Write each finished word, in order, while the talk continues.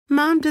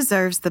Mom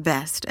deserves the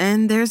best,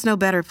 and there's no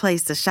better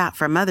place to shop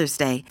for Mother's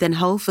Day than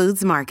Whole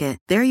Foods Market.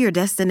 They're your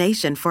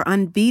destination for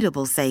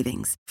unbeatable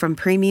savings, from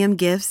premium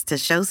gifts to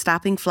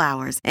show-stopping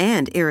flowers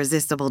and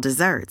irresistible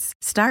desserts.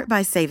 Start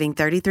by saving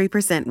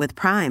 33% with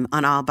Prime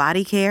on all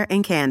body care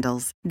and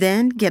candles.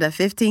 Then get a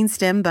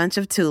 15-stem bunch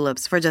of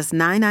tulips for just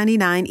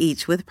 $9.99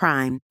 each with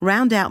Prime.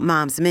 Round out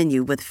Mom's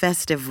menu with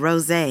festive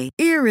rosé,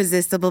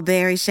 irresistible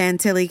berry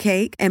chantilly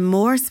cake, and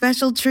more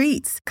special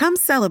treats. Come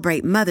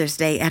celebrate Mother's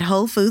Day at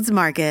Whole Foods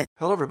Market.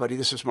 Hello, everybody.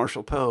 This is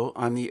Marshall Poe.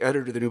 I'm the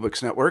editor of the New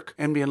Books Network.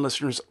 NBN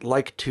listeners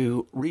like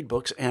to read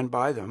books and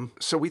buy them.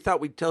 So we thought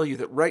we'd tell you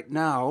that right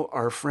now,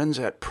 our friends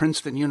at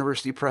Princeton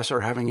University Press are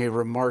having a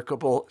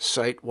remarkable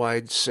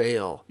site-wide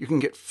sale. You can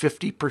get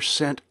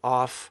 50%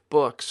 off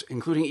books,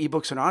 including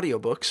ebooks and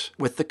audiobooks,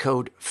 with the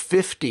code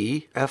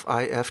 50,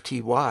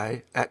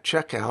 F-I-F-T-Y, at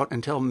checkout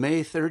until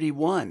May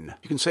 31.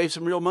 You can save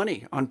some real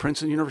money on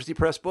Princeton University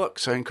Press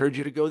books. I encourage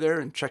you to go there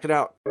and check it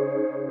out.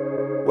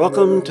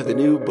 Welcome to the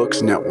New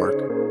Books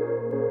Network.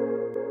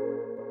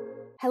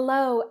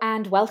 Hello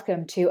and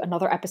welcome to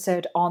another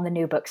episode on the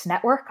New Books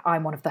Network.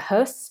 I'm one of the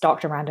hosts,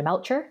 Dr. Miranda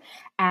Melcher,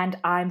 and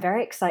I'm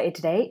very excited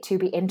today to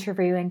be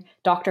interviewing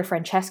Dr.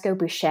 Francesco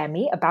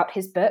Buscemi about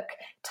his book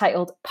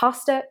titled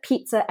Pasta,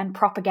 Pizza and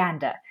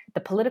Propaganda: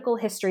 The Political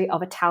History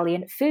of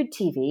Italian Food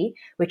TV,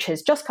 which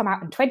has just come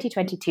out in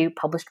 2022,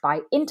 published by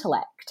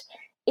Intellect.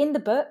 In the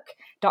book,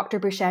 Dr.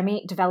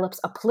 Buscemi develops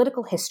a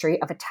political history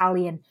of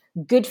Italian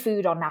good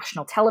food on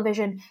national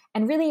television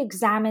and really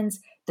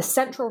examines the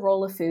central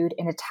role of food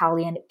in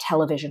Italian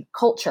television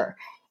culture.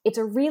 It's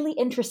a really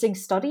interesting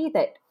study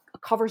that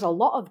covers a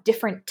lot of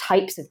different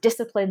types of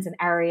disciplines and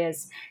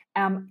areas,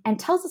 and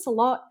tells us a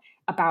lot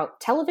about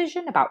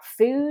television, about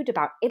food,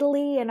 about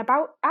Italy, and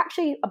about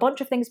actually a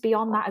bunch of things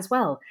beyond that as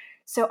well.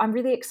 So I'm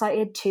really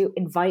excited to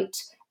invite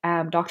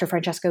Dr.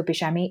 Francesco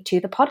Buscemi to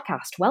the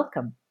podcast.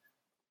 Welcome.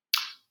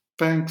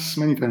 Thanks,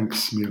 many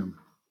thanks, Miriam.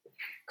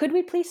 Could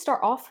we please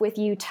start off with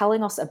you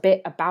telling us a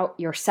bit about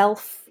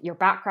yourself, your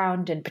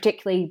background, and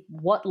particularly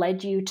what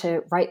led you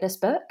to write this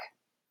book?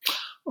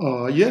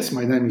 Yes,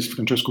 my name is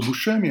Francesco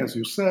Buscemi, as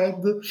you said.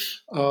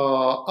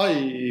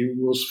 I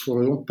was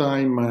for a long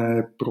time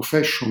a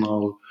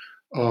professional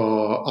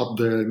at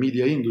the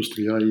media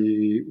industry.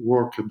 I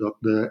worked at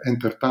the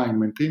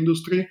entertainment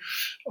industry,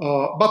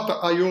 but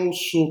I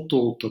also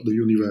taught at the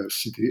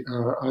university.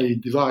 I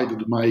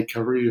divided my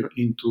career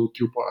into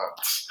two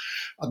parts.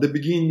 At the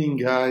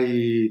beginning,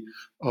 I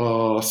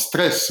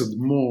stressed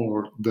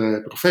more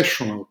the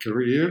professional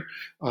career.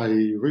 I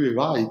really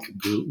liked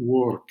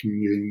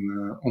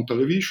working on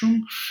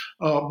television,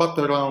 but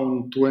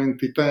around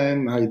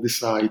 2010, I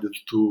decided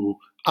to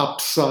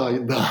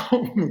upside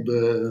down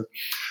the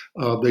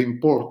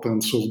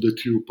importance of the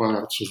two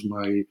parts of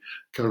my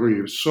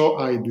career. So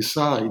I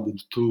decided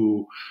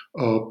to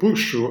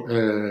pursue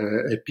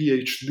a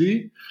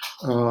PhD,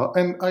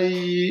 and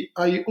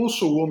I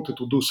also wanted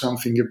to do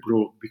something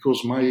abroad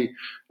because my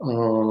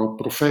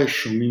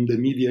profession in the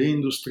media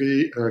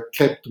industry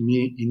kept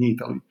me in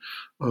Italy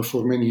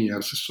for many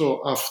years.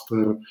 So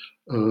after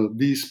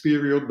this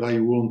period, I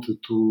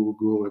wanted to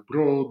go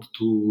abroad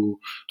to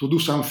do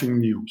something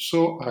new.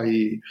 So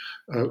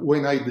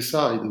when I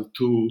decided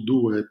to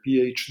do a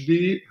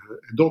PhD,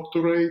 a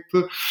doctorate,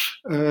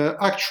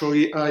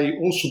 actually I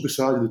also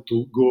decided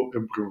to go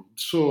abroad.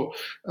 So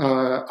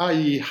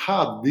I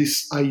had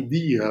this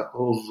idea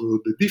of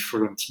the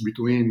difference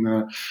between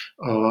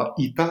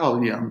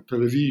Italian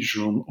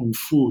television on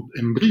food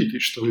and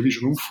British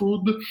television on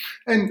food,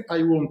 and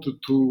I wanted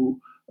to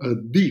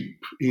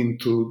deep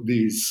into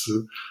this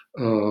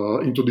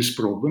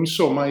problem.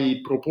 So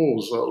my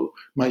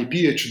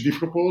PhD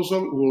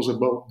proposal was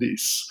about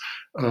this.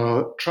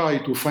 Try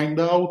to find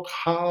out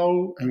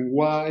how and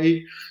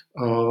why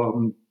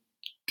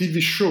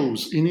TV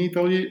shows in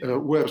Italy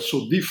were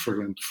so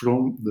different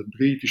from the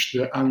British,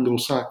 the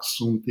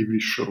Anglo-Saxon TV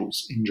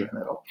shows in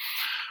general.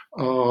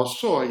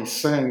 So I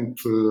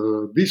sent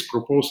this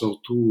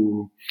proposal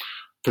to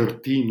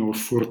 13 or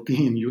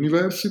 14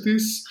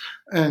 universities,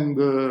 and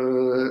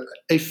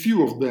a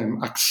few of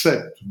them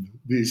accepted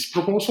this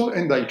proposal,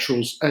 and I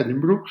chose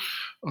Edinburgh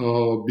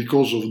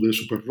because of the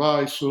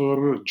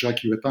supervisor,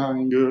 Jackie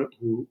Letang,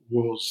 who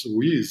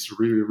is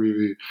really,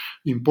 really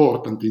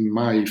important in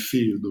my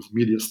field of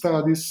media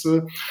studies,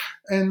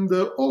 and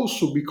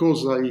also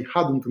because I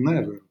hadn't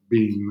never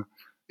been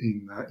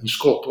in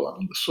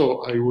Scotland.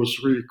 So I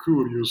was really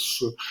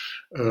curious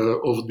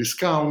of this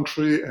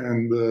country,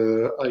 and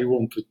I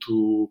wanted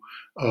to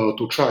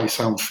try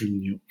something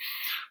new.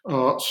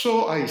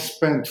 So I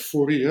spent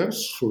 4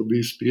 years for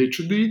this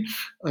PhD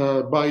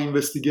by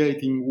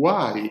investigating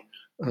why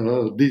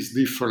this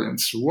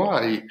difference,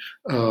 why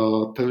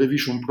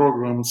television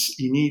programs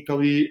in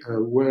Italy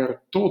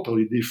were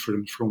totally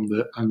different from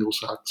the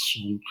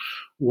Anglo-Saxon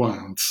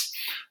ones.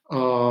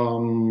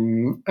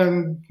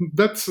 And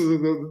that's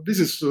this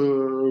is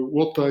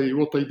what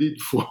I did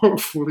for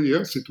 4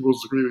 years. It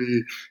was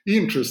really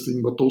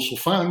interesting, but also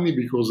funny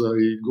because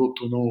I got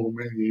to know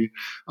many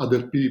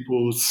other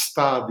people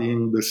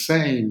studying the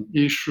same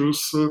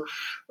issues,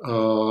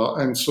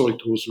 and so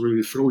it was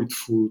really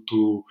fruitful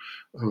to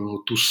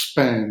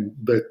spend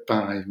that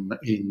time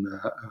in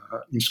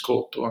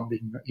Scotland,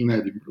 in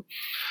Edinburgh.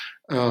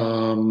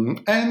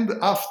 And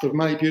after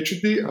my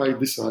PhD, I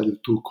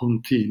decided to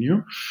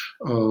continue.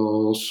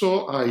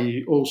 So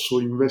I also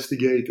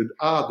investigated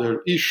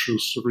other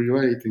issues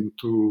relating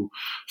to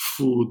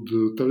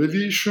food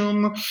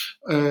television.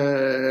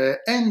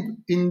 And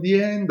in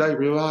the end, I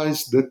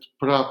realized that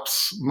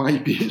perhaps my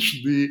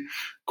PhD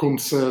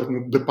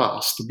concerned the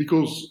past,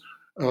 because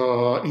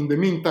in the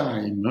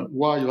meantime,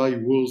 while I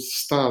was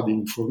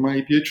studying for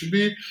my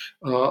PhD,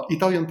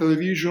 Italian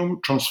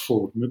television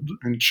transformed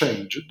and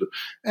changed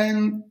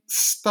and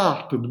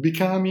started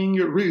becoming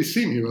really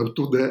similar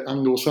to the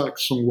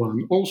Anglo-Saxon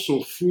one.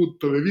 Also, food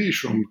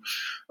television,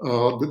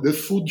 the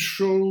food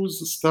shows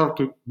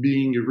started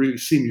being really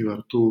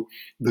similar to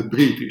the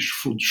British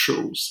food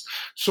shows.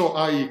 So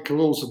I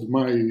closed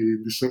my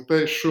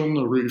dissertation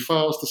really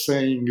fast,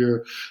 saying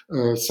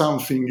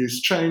something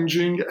is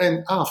changing,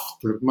 and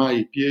after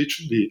my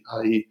PhD,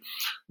 I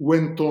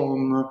went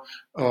on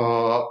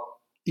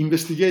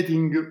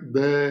investigating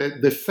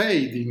the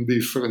fading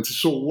difference.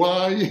 So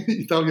why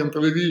Italian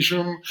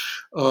television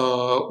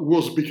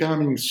was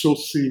becoming so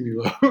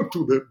similar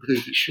to the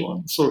British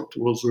one. So it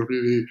was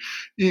really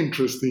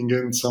interesting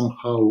and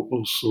somehow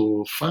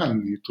also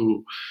funny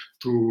to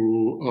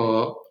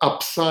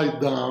upside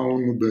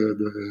down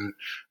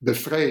the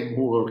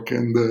framework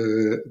and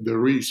the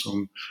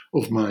reason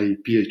of my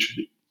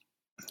PhD.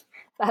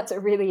 That's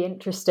a really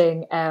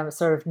interesting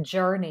sort of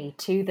journey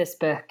to this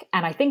book.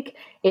 And I think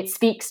it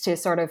speaks to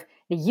sort of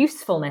the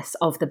usefulness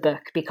of the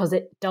book, because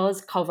it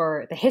does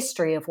cover the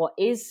history of what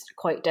is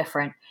quite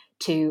different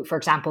to, for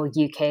example,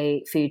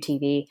 UK food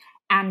TV,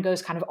 and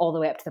goes kind of all the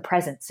way up to the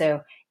present.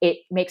 So it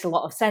makes a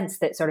lot of sense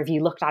that sort of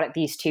you looked at it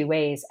these two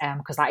ways,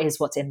 because that is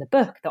what's in the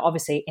book, though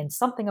obviously in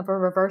something of a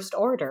reversed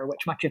order,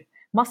 which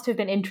must have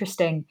been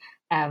interesting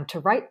to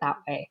write that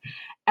way.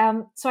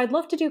 So I'd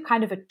love to do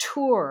kind of a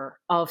tour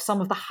of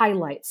some of the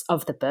highlights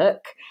of the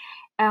book.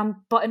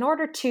 But in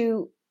order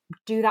to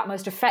do that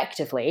most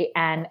effectively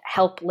and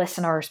help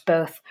listeners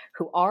both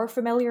who are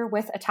familiar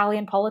with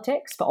Italian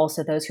politics, but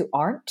also those who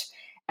aren't,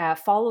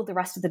 follow the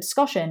rest of the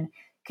discussion,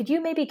 could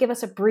you maybe give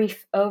us a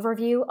brief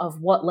overview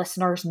of what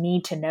listeners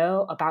need to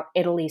know about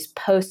Italy's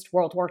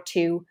post-World War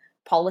II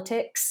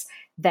politics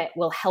that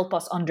will help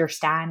us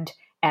understand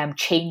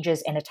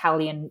changes in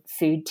Italian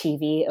food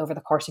TV over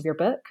the course of your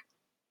book?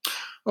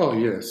 Oh,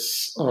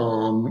 yes.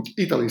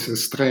 Italy is a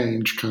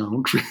strange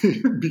country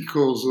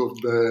because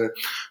of the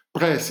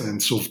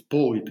presence of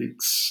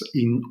politics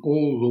in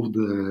all of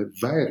the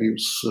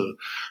various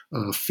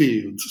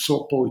fields.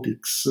 So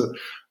politics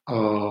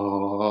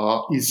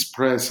is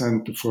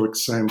present, for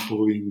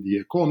example, in the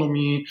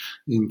economy,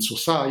 in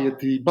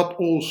society, but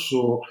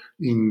also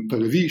in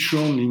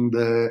television, in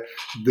the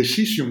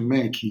decision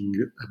making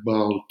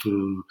about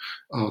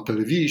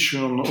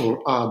television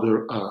or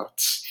other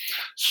arts.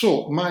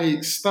 So my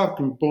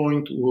starting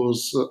point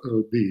was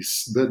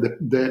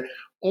the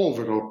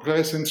overall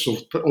presence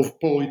of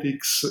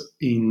politics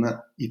in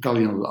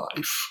Italian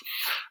life.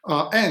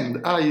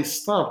 And I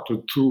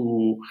started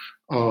to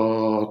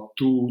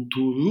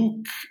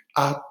look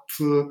at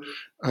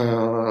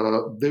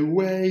the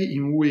way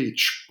in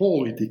which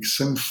politics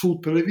and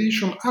food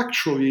television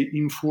actually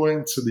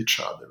influenced each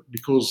other,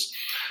 because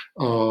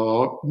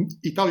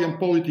Italian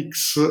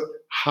politics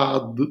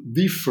had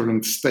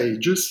different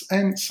stages,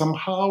 and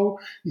somehow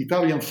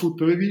Italian food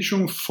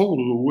television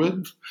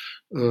followed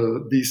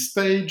these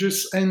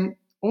stages and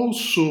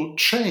also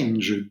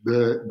changed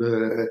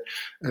the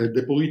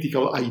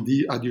political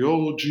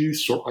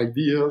ideologies or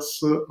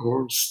ideas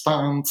or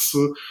stance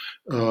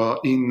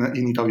in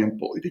Italian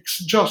politics,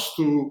 just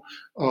to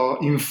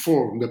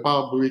inform the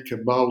public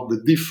about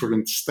the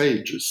different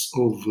stages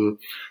of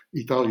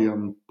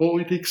Italian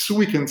politics.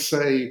 We can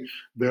say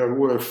there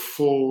were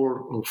 4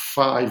 or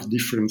 5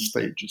 different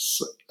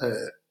stages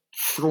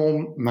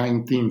from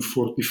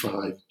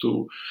 1945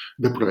 to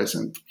the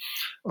present.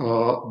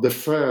 The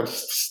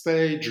first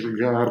stage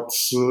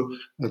regards the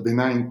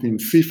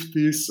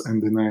 1950s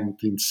and the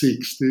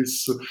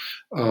 1960s,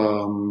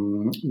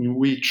 in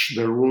which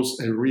there was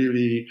a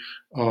really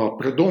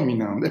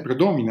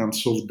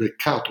predominance of the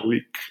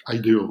Catholic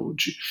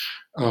ideology.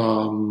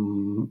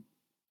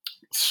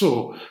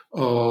 So,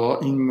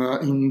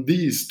 in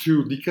these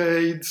 2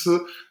 decades,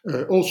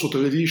 also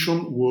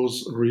television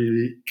was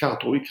really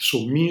Catholic,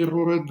 so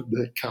mirrored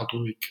the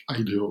Catholic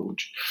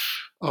ideology.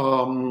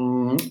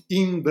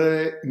 In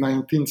the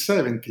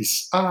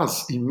 1970s,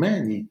 as in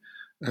many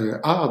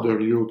other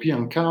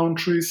European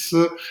countries,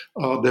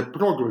 the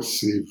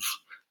progressive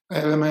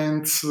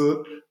elements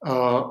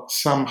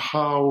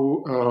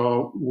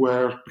somehow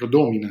were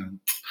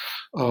predominant.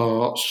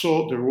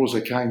 So there was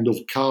a kind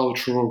of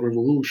cultural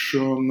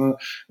revolution,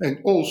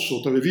 and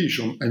also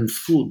television and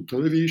food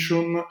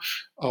television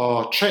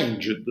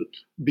changed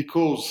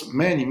because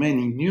many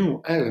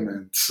new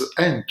elements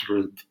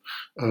entered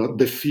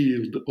the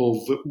field of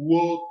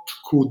what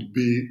could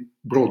be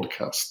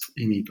broadcast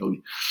in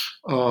Italy.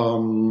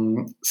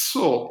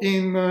 So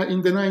in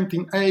the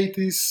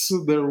 1980s,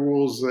 there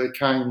was a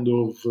kind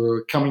of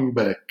coming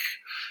back,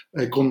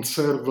 a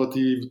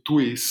conservative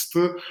twist,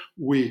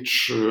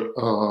 which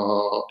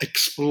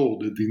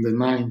exploded in the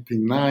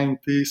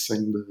 1990s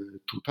and the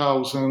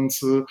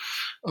 2000s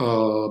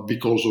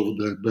because of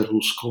the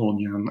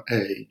Berlusconian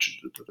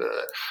age.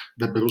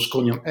 The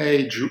Berlusconian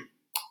age,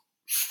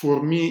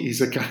 for me,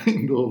 is a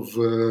kind of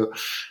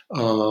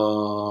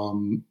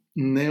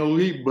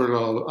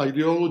neoliberal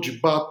ideology,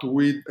 but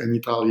with an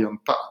Italian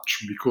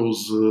touch,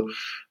 because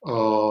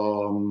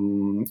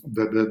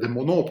the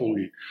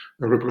monopoly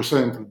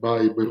represented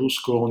by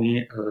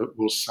Berlusconi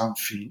was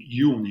something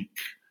unique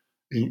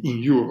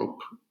in Europe.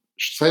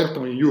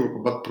 Certainly in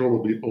Europe, but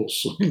probably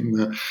also in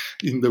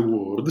the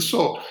world.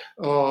 So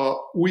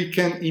we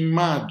can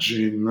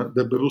imagine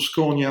the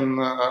Berlusconian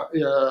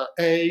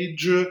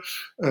age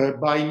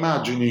by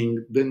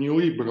imagining the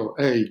neoliberal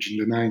age in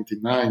the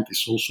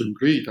 1990s, also in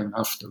Britain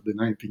after the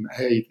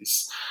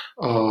 1980s,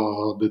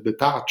 the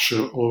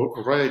Thatcher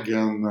or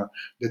Reagan,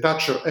 the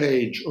Thatcher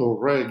age or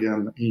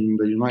Reagan in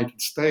the United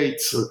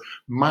States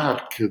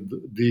marked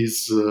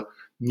this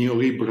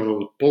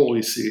neoliberal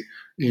policy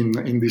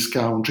in these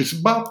countries.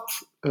 But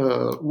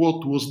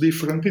what was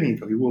different in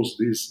Italy was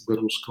this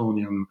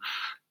Berlusconian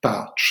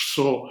touch.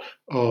 So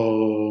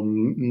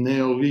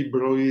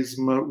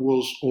neoliberalism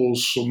was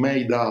also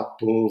made up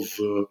of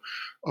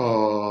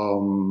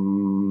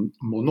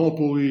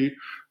monopoly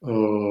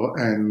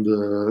and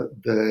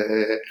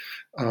the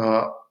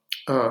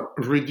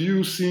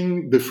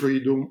reducing the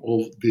freedom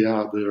of the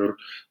other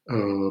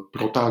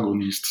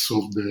protagonists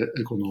of the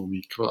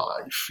economic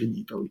life in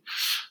Italy.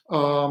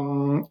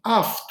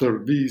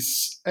 After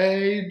this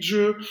age,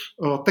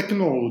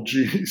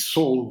 technology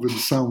solved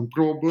some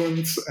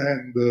problems,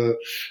 and the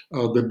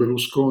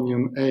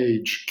Berlusconian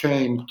age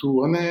came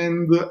to an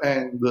end,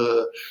 and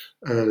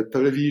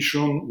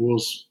television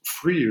was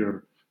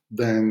freer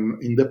than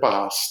in the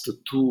past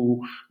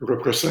to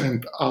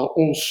represent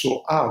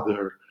also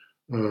other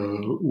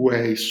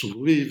ways of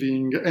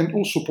living, and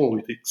also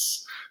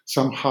politics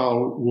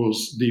somehow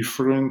was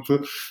different,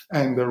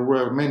 and there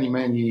were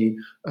many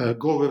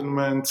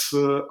governments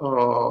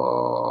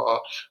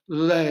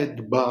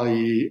led by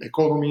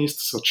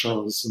economists such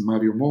as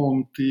Mario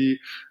Monti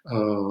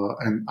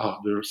and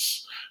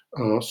others.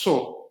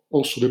 So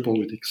also the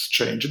politics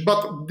changed.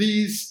 But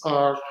these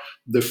are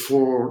the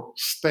four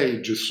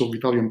stages of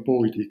Italian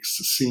politics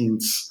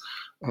since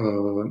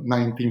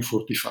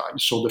 1945.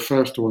 So the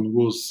first one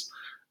was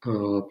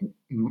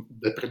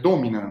the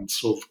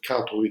predominance of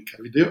Catholic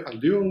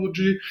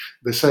ideology.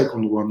 The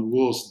second one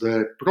was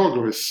the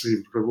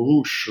progressive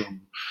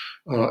revolution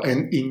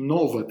and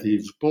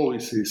innovative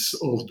policies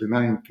of the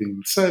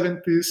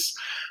 1970s,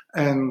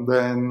 and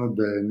then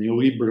the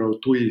neoliberal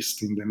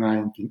twist in the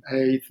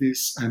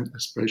 1980s, and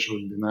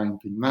especially in the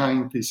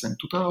 1990s and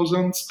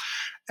 2000s,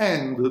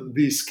 and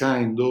this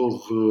kind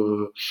of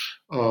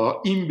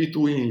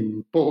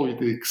in-between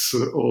politics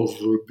of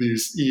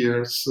these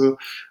years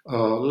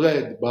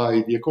led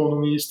by the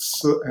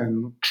economists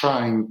and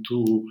trying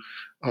to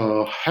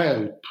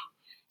help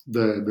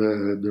the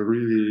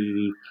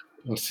really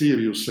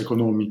serious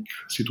economic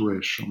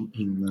situation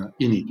in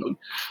Italy.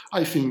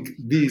 I think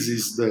this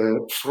is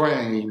the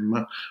frame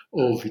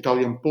of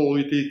Italian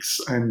politics,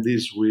 and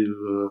this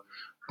will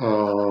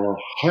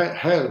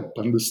help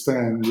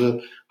understand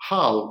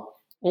how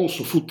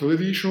also food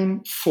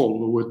television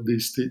followed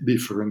these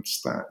different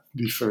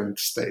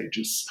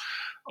stages.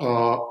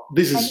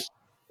 This is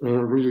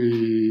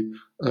really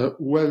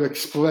well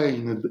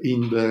explained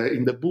in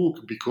the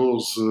book,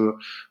 because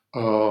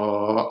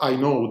I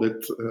know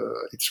that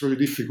it's really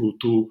difficult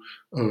to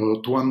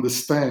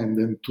understand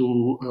and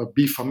to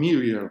be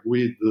familiar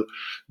with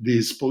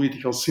this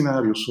political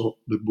scenario. So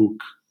the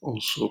book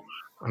also.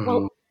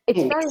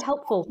 It's very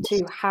helpful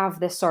to have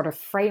this sort of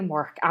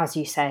framework, as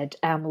you said,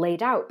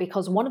 laid out,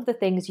 because one of the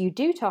things you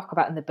do talk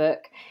about in the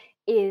book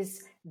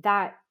is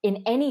that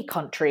in any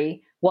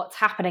country, what's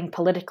happening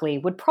politically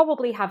would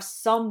probably have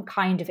some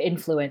kind of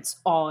influence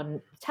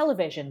on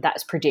television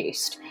that's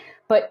produced.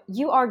 But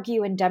you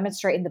argue and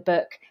demonstrate in the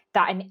book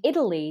that in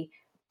Italy,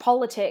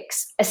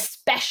 politics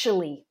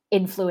especially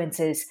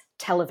influences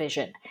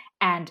television,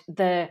 and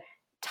the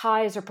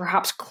ties are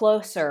perhaps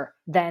closer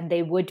than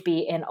they would be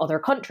in other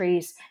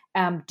countries,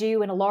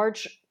 due in a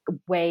large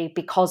way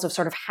because of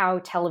sort of how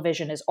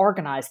television is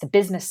organized, the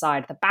business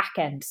side, the back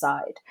end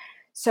side.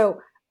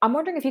 So I'm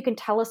wondering if you can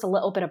tell us a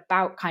little bit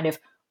about kind of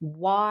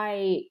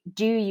why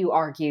do you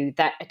argue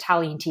that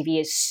Italian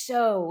TV is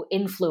so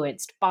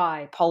influenced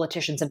by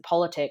politicians and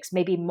politics,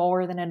 maybe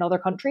more than in other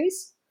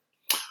countries?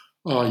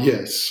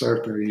 Yes,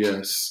 certainly,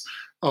 yes.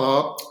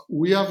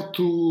 We have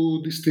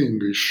to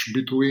distinguish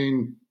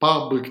between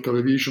public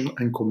television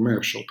and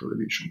commercial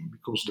television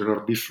because there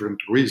are different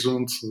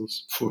reasons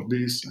for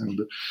this, and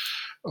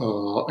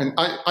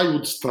I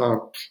would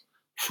start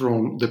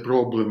from the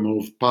problem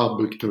of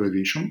public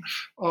television.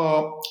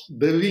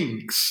 The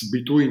links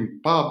between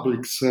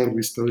public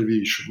service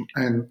television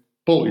and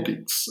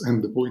politics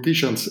and the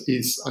politicians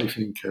is, I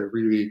think, a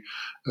really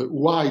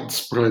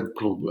widespread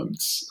problem.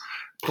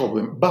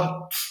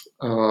 But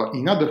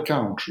in other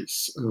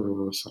countries,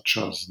 such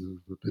as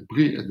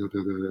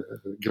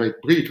the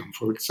Great Britain,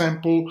 for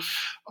example,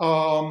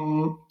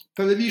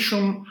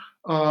 television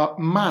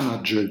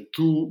managed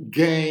to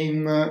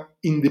gain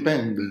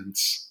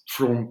independence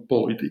from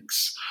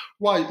politics,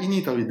 while in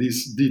Italy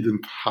this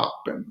didn't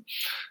happen.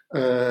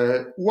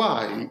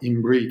 Why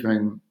in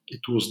Britain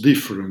it was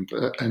different,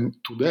 and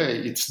today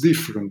it's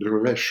different, the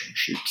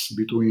relationships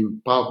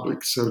between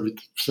public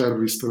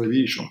service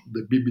television,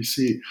 the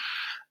BBC,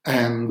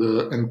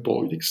 and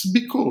politics,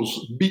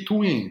 because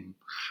between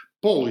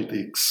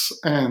politics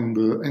and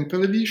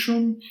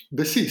television,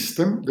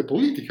 the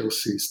political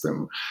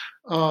system,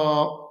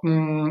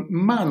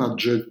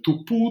 managed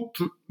to put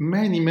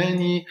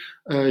many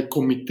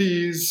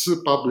committees,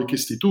 public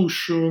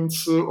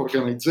institutions,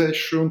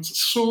 organizations,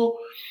 so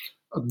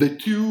the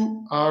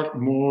two are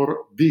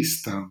more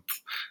distant.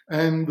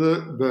 And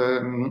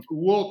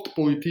what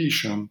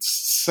politicians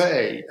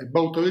say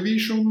about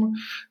television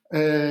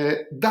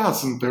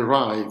doesn't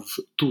arrive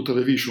to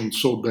television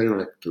so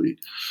directly.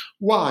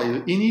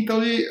 While in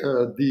Italy,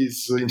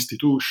 these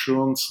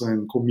institutions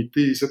and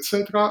committees,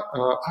 etc.,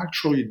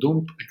 actually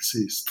don't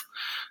exist.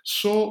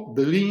 So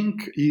the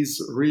link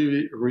is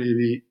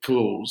really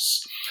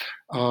close.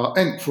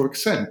 And for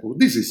example,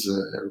 this is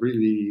a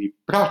really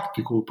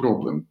practical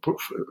problem.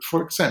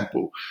 For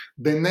example,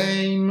 the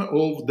name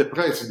of the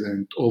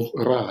president of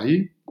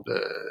RAI,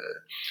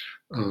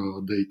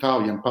 the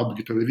Italian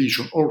public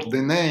television, or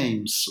the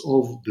names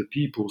of the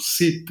people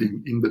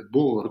sitting in the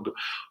board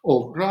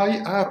of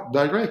RAI are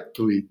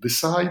directly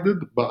decided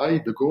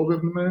by the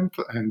government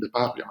and the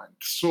parliament.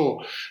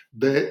 So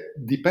the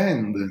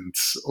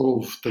dependence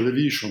of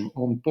television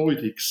on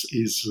politics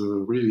is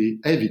really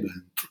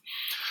evident.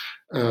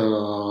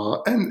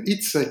 And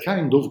it's a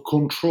kind of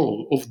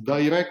control, of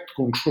direct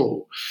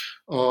control.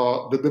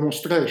 The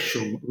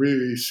demonstration,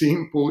 really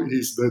simple,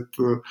 is that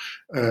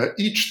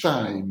each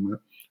time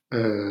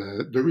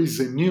there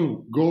is a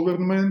new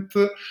government,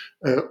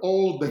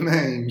 all the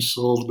names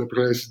of the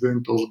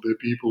president, of the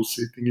people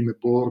sitting in the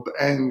board,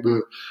 and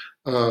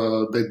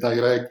the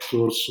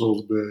directors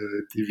of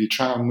the TV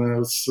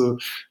channels,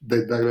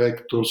 the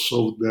directors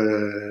of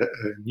the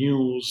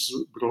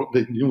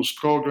news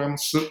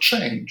programs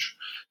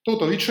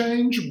totally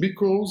change,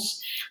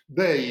 because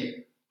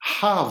they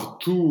have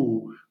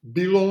to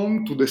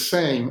belong to the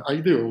same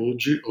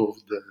ideology of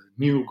the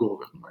new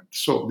government.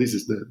 So this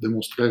is the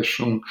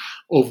demonstration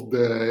of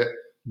the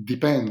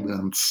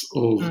dependence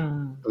of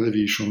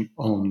television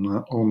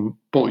on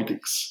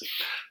politics.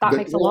 That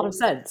makes a lot of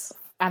sense.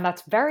 And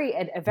that's a very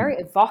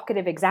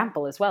evocative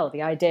example as well.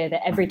 The idea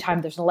that every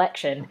time there's an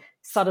election,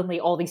 suddenly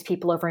all these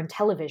people over in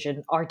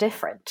television are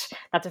different.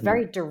 That's a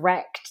very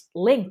direct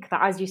link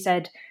that, as you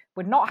said,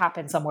 would not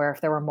happen somewhere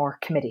if there were more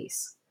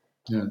committees.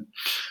 Yeah.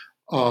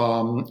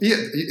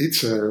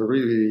 It's a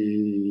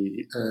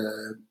really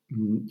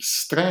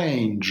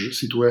strange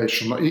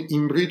situation.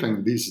 In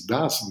Britain, this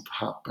doesn't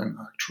happen,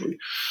 actually.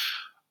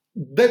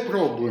 The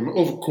problem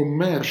of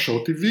commercial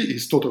TV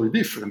is totally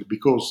different,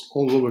 because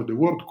all over the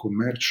world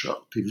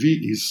commercial TV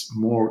is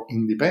more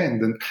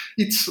independent.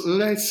 It's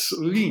less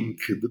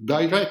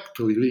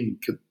directly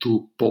linked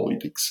to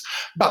politics.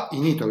 But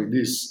in Italy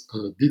this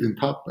didn't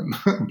happen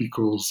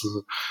because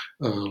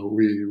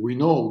we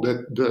know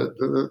that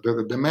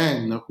the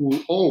man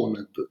who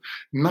owned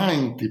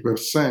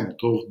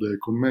 90% of the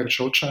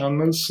commercial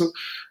channels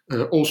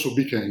also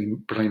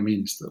became prime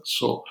minister.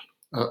 So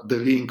the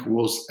link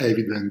was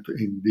evident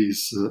in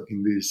this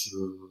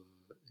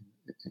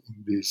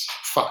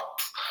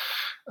fact.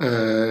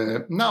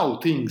 Now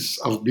things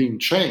have been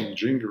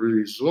changing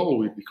really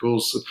slowly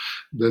because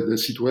the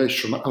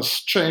situation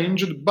has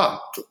changed,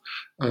 but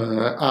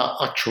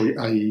actually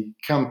I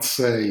can't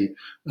say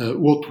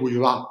what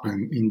will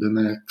happen in the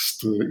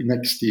next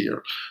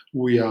year.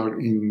 We are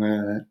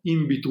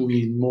in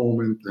between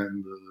moment,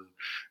 and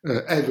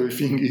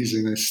everything is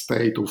in a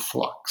state of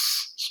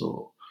flux.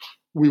 So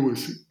we will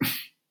see.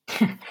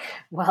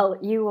 Well,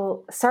 you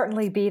will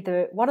certainly be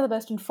one of the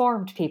most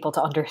informed people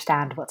to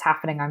understand what's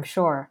happening, I'm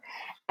sure.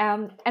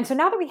 And so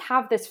now that we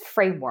have this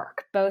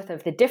framework, both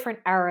of the different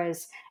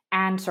eras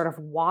and sort of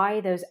why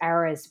those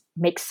eras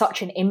make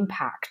such an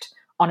impact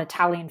on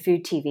Italian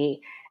food TV,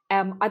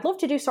 I'd love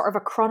to do sort of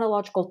a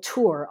chronological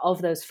tour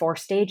of those four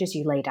stages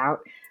you laid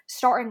out,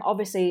 starting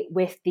obviously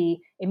with the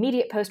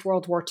immediate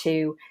post-World War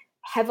II,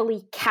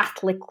 heavily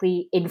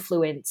Catholically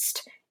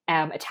influenced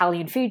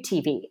Italian food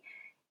TV.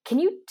 Can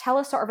you tell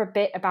us sort of a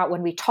bit about,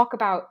 when we talk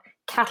about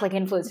Catholic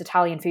influenced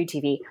Italian food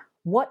TV,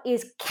 what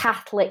is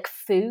Catholic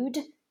food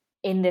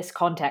in this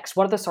context?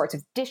 What are the sorts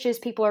of dishes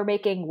people are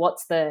making?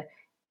 What's the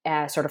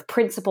sort of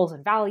principles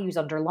and values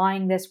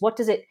underlying this? What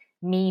does it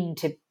mean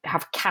to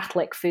have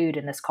Catholic food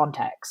in this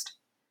context?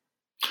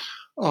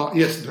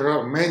 Yes, there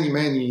are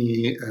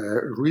many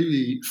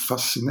really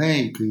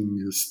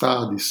fascinating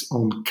studies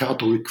on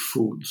Catholic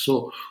food.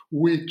 So,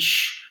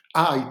 which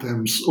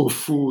items of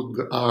food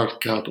are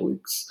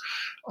Catholics?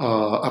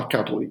 Are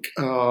Catholic?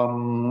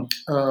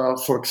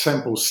 For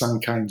example, some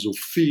kinds of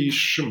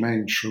fish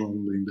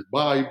mentioned in the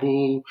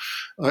Bible,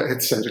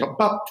 etc.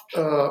 But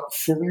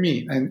for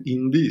me, and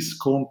in this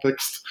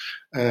context,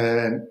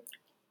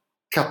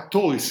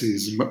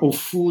 Catholicism of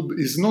food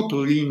is not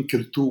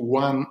linked to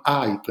one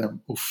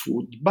item of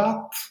food,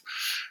 but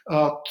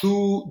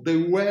to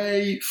the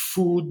way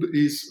food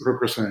is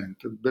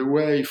represented, the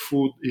way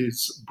food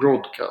is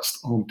broadcast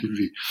on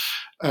TV.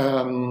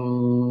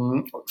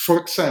 For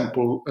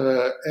example,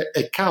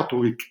 a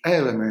Catholic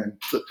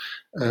element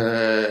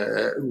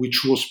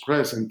which was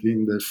present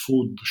in the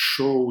food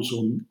shows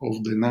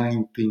of the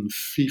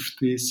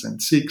 1950s and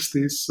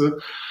 60s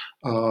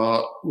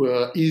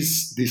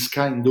is this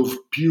kind of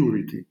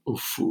purity of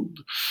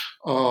food.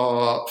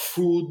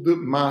 Food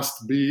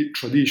must be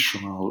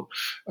traditional,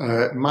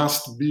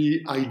 must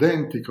be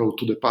identical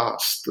to the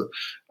past,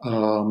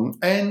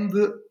 and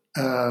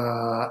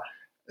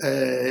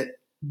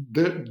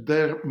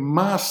there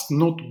must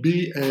not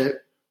be a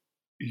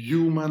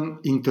human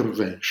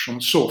intervention.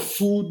 So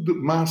food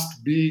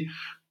must be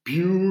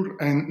pure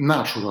and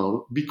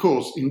natural,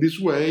 because in this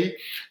way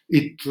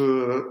it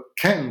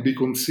can be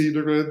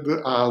considered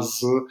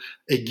as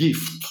a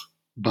gift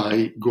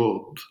by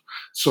God.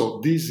 So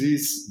this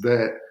is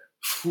the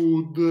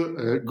food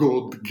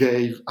God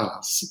gave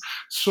us.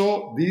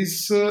 So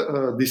this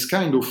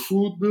kind of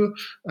food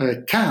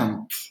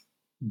can't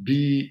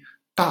be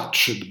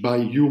touched by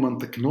human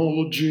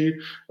technology,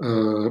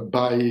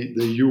 by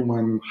the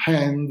human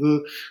hand,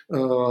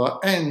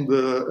 and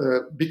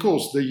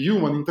because the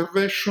human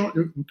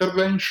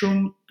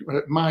intervention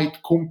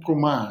might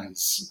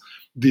compromise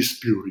this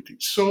purity.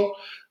 So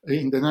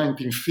in the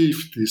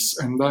 1950s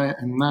and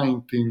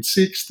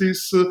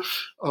 1960s,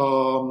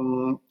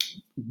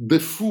 the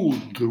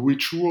food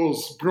which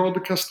was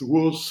broadcast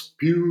was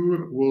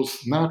pure,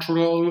 was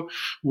natural,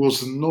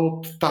 was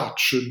not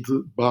touched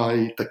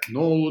by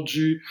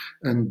technology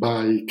and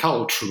by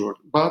culture,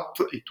 but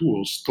it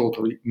was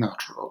totally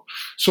natural.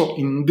 So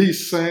in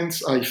this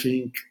sense, I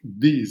think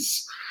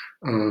this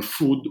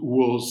food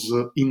was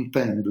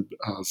intended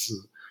as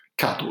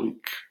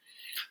Catholic.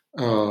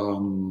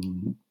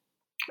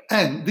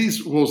 And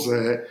this was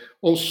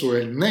also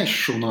a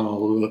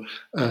national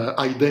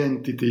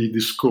identity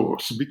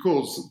discourse,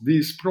 because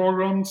these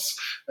programs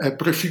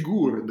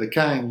prefigure the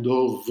kind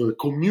of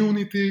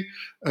community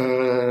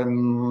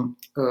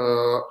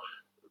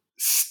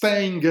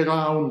staying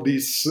around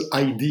this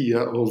idea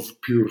of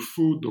pure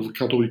food, of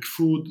Catholic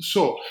food.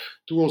 So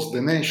it was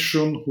the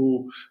nation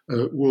who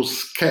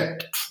was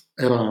kept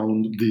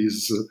around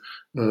this,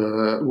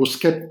 was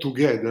kept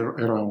together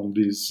around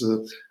this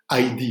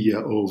idea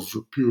of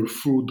pure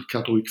food,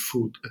 Catholic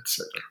food,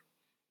 etc.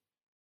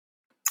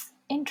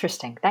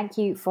 Interesting. Thank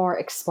you for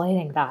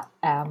explaining that.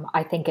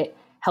 I think it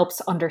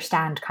helps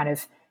understand kind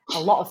of a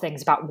lot of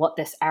things about what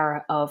this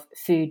era of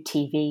food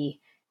TV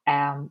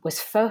was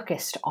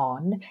focused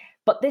on.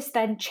 But this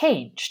then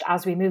changed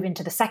as we move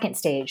into the second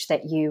stage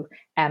that you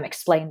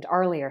explained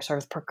earlier,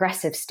 sort of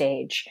progressive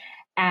stage.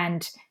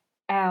 And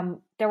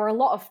there were a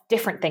lot of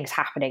different things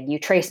happening. You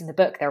trace in the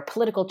book, there are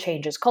political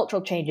changes,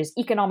 cultural changes,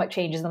 economic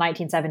changes in the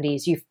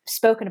 1970s. You've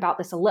spoken about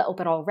this a little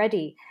bit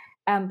already.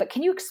 But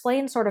can you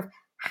explain sort of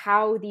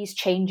how these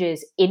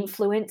changes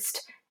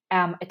influenced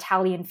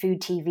Italian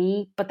food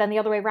TV, but then the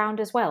other way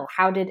around as well?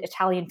 How did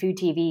Italian food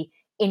TV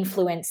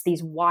influence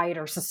these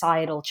wider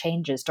societal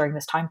changes during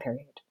this time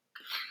period?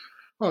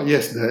 Oh,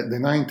 yes, the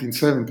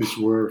 1970s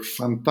were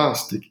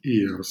fantastic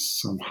years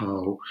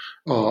somehow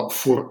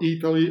for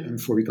Italy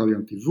and for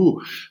Italian TV.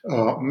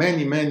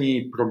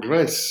 Many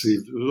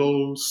progressive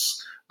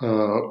laws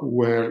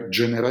were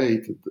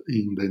generated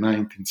in the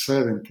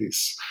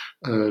 1970s,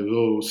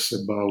 laws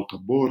about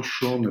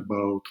abortion,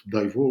 about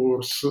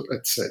divorce,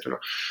 etc.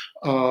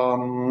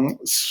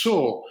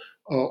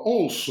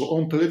 Also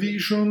on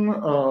television,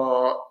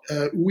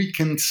 we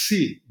can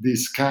see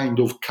this kind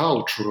of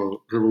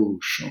cultural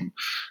revolution.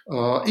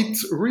 It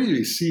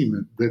really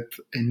seemed that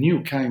a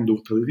new kind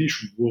of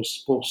television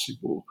was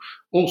possible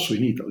also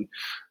in Italy.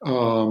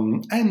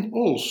 And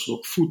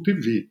also food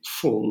TV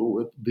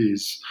followed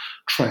this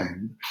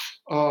trend.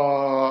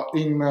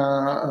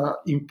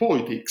 In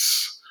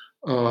politics,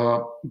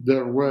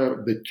 there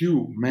were the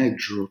two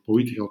major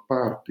political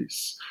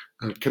parties,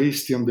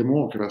 Christian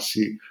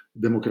Democracy,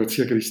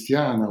 Democrazia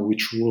Cristiana,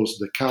 which was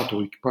the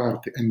Catholic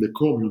Party, and the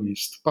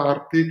Communist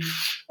Party,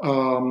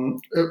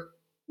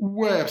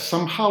 were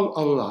somehow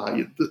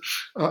allied,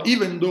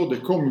 even though the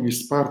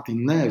Communist Party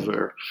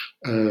never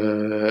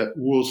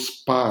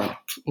was part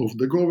of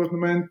the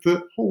government.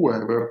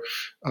 However,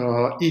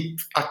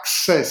 it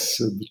accessed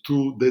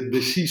to the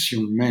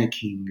decision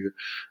making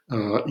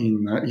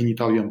in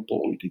Italian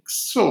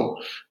politics. So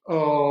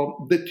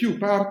the two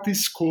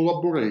parties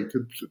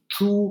collaborated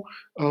to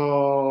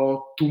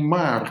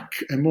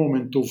mark a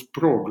moment of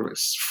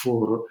progress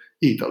for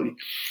Italy.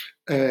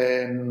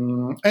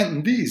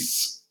 And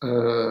this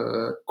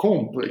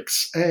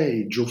complex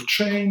age of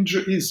change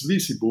is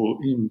visible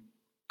in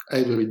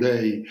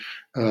everyday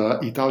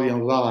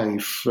Italian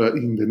life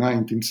in the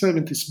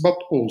 1970s, but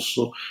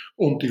also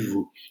on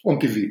TV.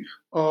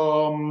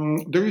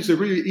 There is a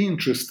really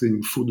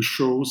interesting food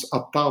shows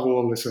a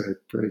tavola alle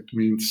sette. It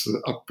means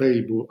a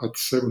table at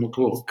 7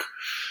 o'clock.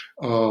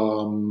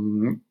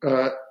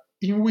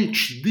 In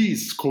which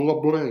this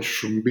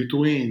collaboration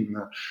between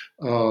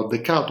the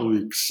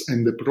Catholics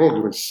and the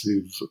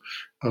progressive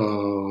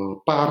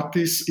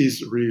parties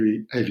is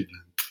really evident.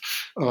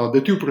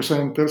 The two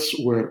presenters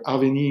were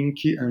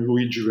Aveninchi and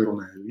Luigi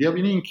Veronelli.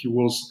 Aveninchi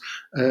was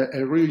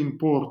a really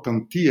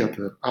important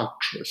theater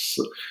actress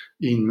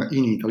in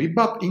Italy,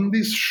 but in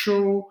this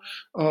show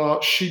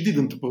she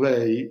didn't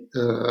play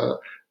her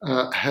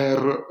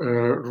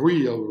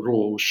real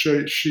role.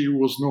 She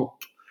was not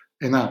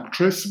an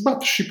actress,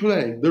 but she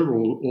played the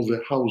role of a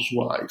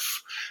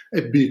housewife,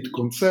 a bit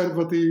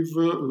conservative,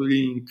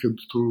 linked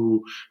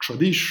to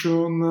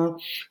tradition,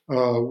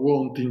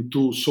 wanting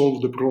to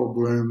solve the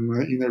problem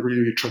in a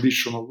really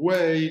traditional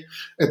way,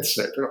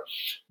 etc.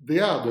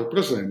 The other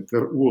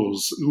presenter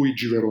was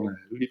Luigi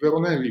Veronelli.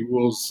 Veronelli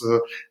was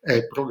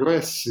a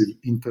progressive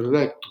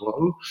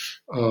intellectual,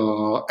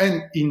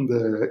 and in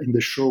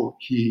the show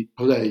he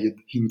played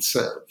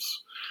himself.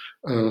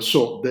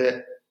 So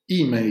the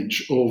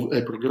image of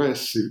a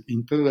progressive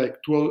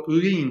intellectual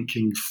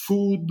linking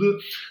food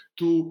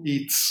to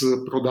its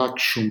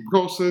production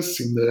process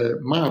in the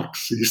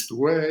Marxist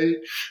way,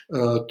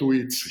 to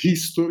its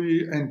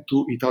history and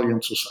to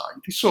Italian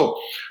society. So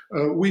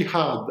we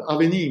had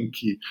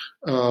Aveninchi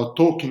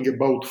talking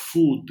about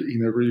food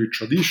in a really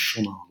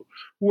traditional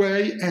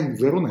way, and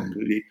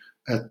Veronelli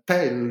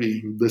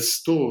telling the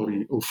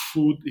story of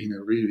food in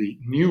a really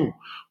new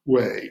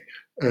way.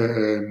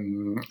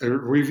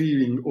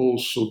 Revealing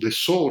also the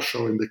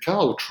social and the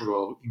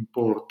cultural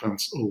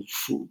importance of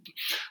food.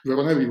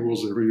 Veronelli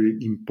was a really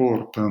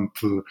important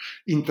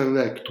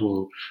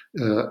intellectual,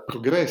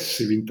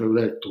 progressive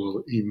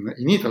intellectual in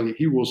Italy.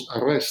 He was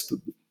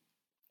arrested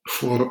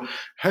for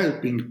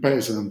helping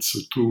peasants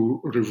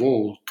to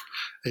revolt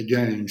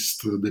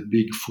against the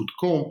big food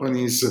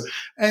companies,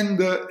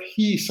 and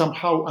he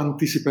somehow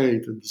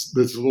anticipated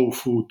the slow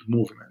food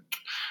movement.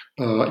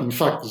 In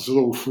fact,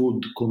 slow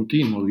food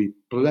continually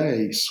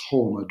plays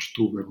homage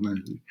to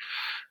Veronelli.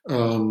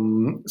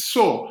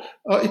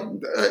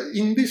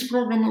 In this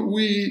program,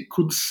 we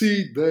could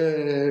see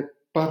the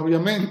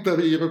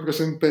parliamentary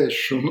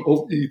representation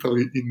of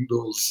Italy in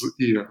those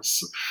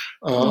years.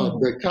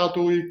 The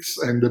Catholics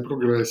and the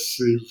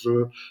progressive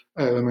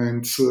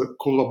elements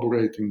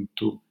collaborating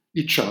to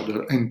each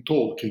other and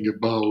talking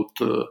about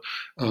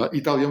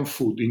Italian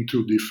food in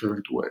two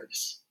different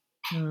ways.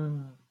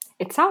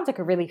 It sounds like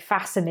a really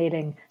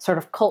fascinating sort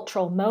of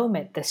cultural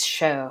moment, this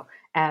show,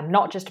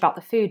 not just about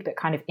the food, but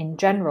kind of in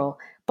general.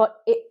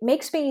 But it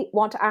makes me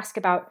want to ask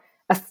about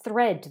a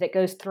thread that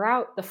goes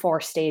throughout the 4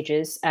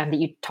 stages that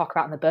you talk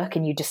about in the book,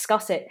 and you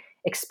discuss it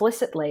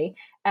explicitly,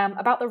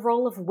 about the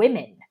role of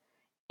women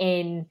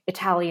in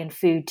Italian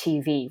food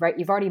TV, right?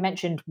 You've already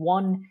mentioned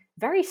one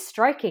very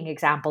striking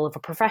example of a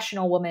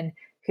professional woman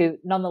who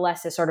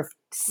nonetheless is sort of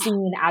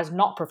seen as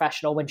not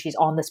professional when she's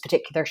on this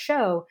particular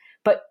show.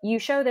 But you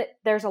show that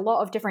there's a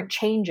lot of different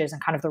changes in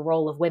kind of the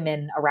role of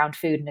women around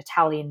food in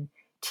Italian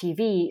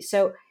TV.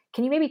 So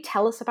can you maybe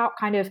tell us about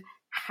kind of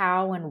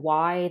how and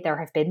why there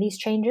have been these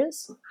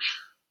changes?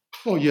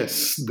 Oh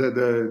yes,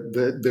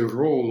 the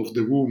role of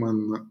the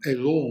woman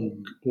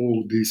along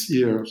all these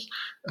years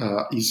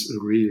is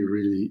really,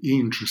 really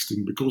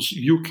interesting, because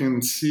you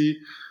can see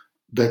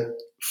that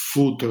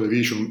food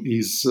television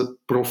is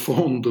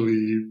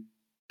profoundly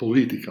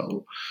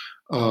political.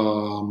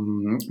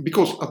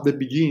 Because at the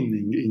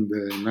beginning, in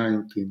the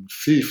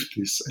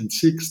 1950s and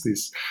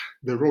 60s,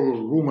 the role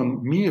of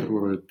woman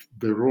mirrored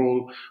the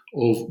role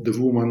of the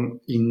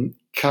woman in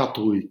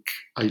Catholic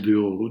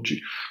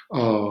ideology.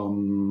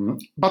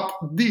 But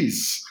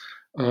this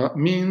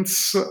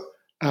means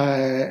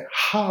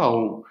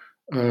how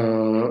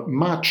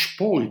much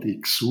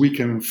politics we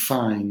can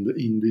find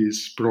in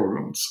these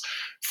programs.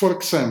 For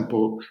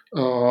example,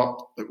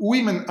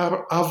 women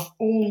have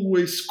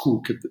always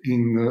cooked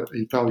in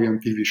Italian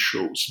TV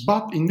shows,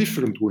 but in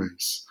different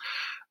ways.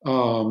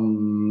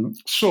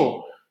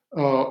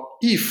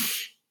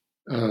 If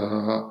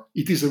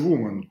it is a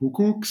woman who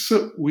cooks,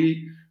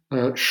 we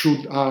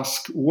should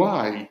ask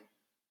why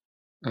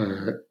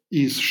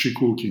is she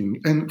cooking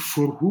and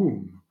for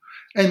whom.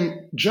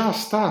 And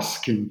just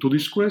asking to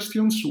these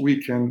questions,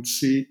 we can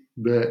see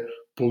the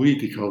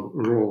political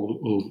role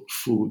of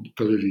food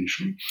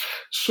television.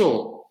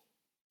 So,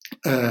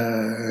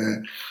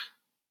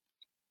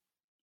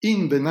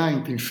 in the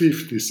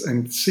 1950s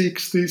and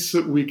 60s,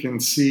 we can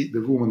see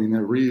the woman in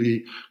a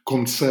really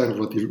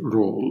conservative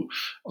role.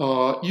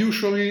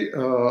 Usually,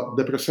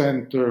 the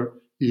presenter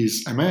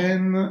is a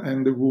man,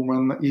 and the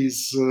woman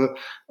is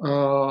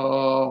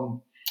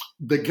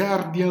the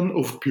guardian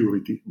of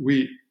purity.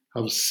 We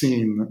have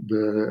seen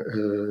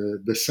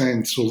the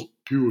sense of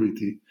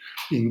purity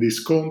in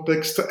this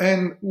context,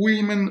 and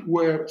women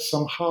were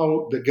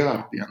somehow the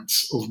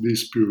guardians of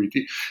this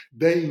purity.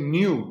 They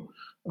knew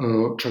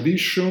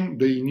tradition,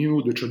 they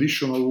knew the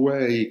traditional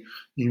way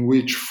in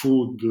which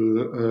food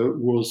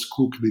was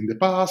cooked in the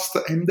past,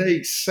 and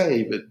they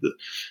saved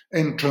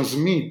and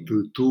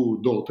transmitted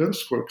to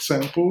daughters, for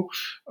example,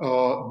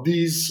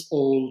 this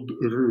old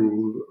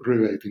rule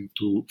relating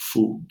to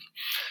food.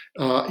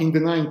 In the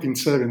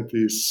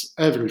 1970s,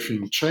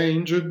 everything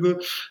changed.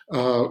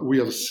 We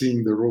have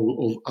seen the role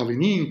of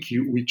Aveninki,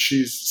 which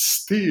is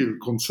still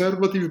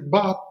conservative,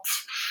 but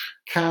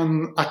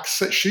can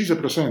access. She's a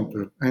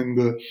presenter,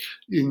 and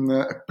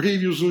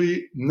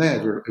previously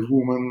never a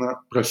woman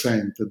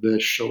presented a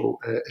show,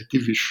 a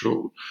TV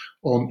show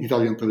on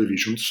Italian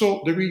television.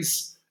 So there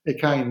is a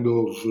kind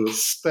of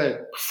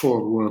step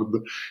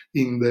forward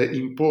in the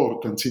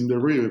importance, in the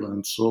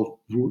relevance of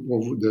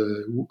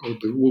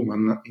the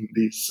woman in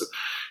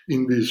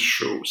these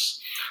shows.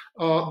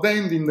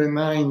 Then in the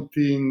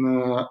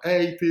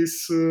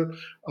 1980s,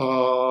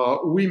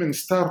 women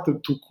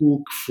started to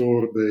cook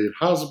for their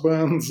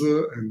husbands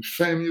and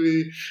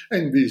family,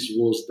 and this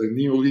was the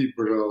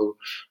neoliberal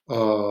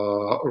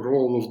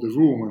role of the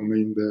woman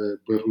in the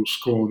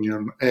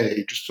Berlusconian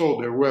age. So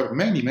there were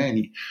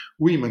many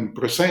women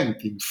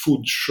presenting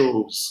food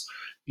shows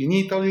in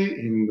Italy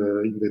in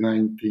the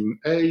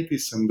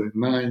 1980s and the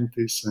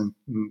 90s and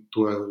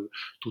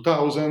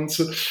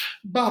 2000s,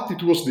 but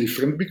it was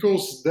different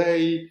because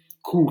they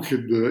cooked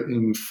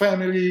in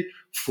family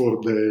for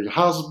their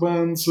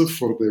husbands,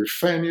 for their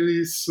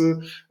families,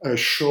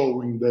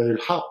 showing their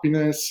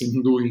happiness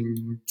in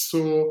doing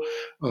so,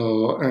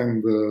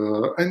 and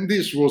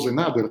this was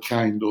another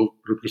kind of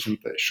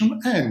representation.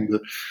 And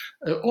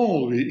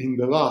only in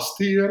the last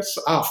years,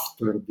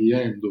 after the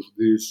end of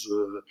this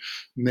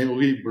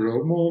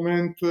neoliberal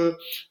moment,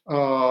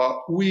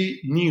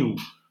 we knew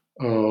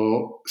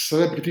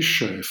celebrity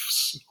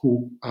chefs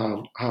who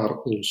are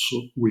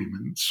also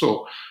women.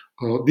 So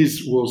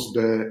this was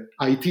the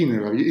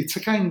itinerary. It's a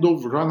kind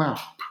of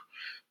run-up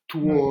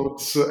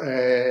towards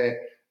a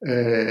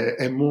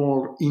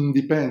more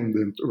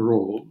independent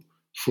role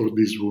for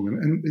this woman.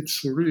 And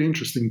it's really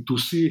interesting to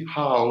see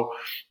how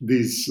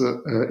this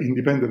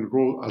independent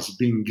role has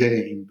been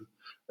gained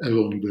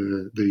along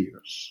the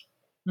years.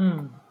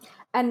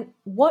 And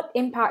what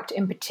impact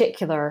in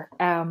particular,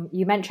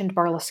 you mentioned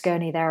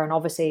Berlusconi there, and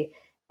obviously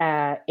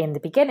in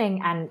the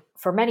beginning, and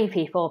for many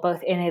people,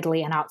 both in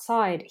Italy and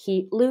outside,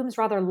 he looms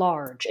rather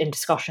large in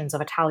discussions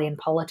of Italian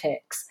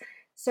politics.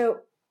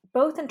 So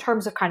both in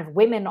terms of kind of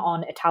women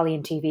on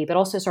Italian TV, but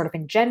also sort of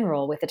in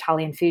general with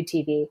Italian food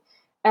TV,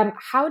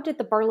 how did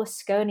the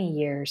Berlusconi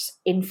years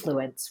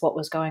influence what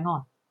was going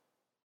on?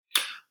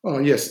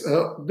 Yes,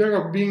 there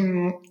has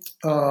been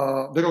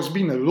a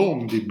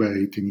long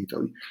debate in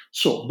Italy.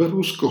 So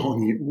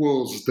Berlusconi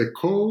was the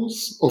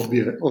cause or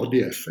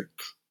the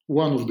effect,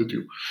 one of the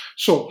two.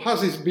 So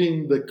has it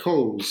been the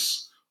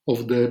cause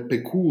of the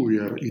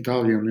peculiar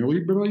Italian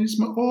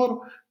neoliberalism,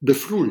 or the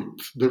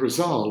fruit, the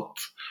result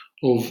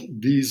of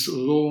this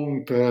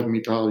long-term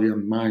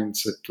Italian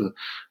mindset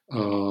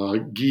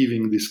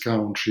giving this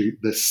country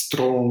the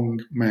strong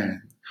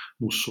man?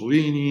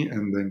 Mussolini,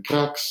 and then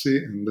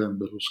Craxi, and then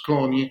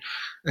Berlusconi,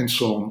 and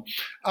so on.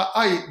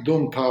 I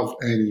don't have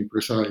any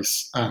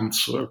precise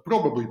answer.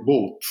 Probably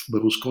both.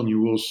 Berlusconi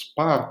was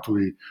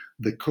partly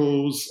the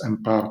cause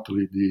and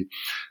partly the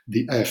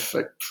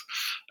effect.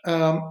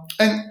 And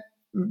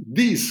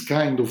this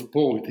kind of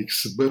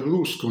politics,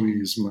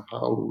 Berlusconismo,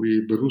 how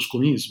we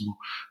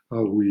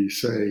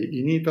say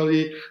in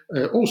Italy,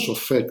 also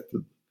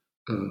affected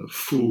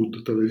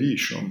food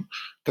television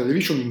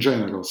in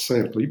general,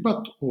 certainly,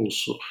 but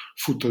also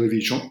food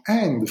television.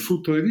 And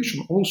food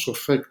television also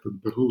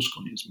affected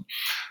Berlusconism.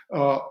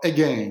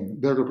 Again,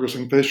 the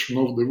representation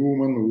of the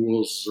woman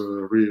was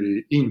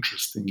really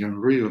interesting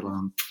and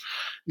relevant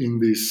in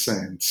this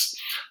sense.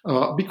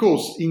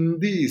 Because in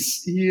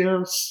these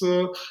years,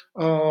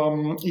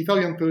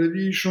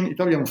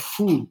 Italian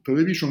food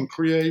television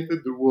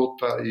created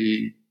what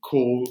I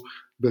call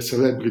the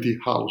celebrity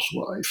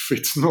housewife.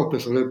 It's not a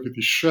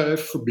celebrity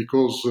chef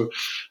because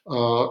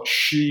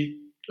she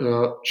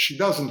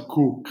doesn't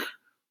cook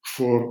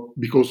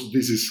because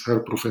this is her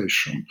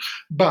profession.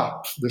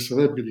 But the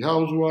celebrity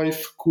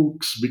housewife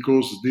cooks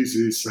because this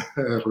is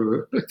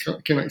her,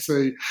 can I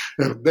say,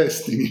 her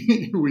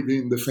destiny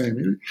within the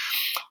family.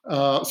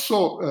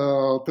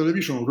 So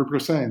television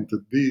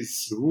represented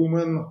this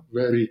woman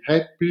very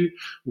happy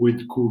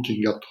with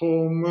cooking at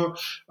home,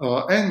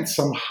 and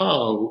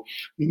somehow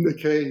in the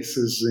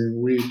cases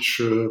in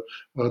which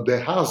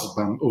the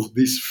husband of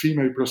these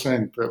female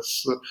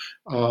presenters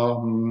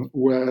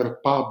were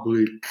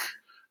public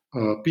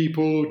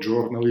people,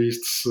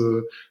 journalists,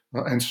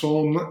 and so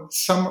on,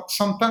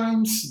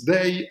 sometimes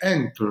they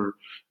enter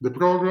the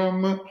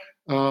program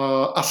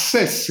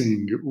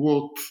assessing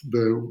what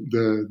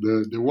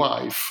the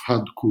wife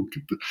had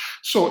cooked.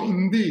 So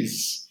in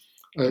this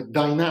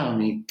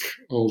dynamic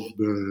of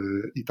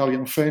the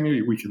Italian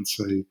family, we can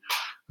say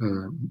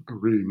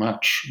really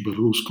much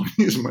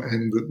Berlusconism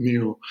and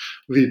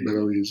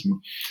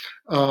neoliberalism.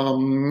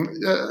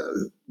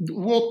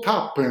 What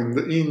happened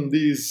in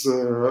these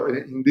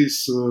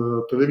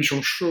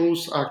television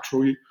shows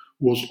actually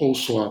was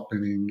also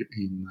happening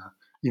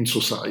in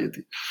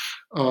society.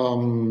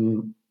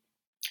 And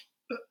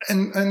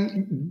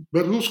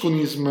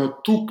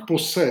Berlusconism took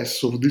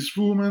possess of this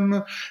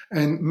woman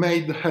and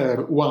made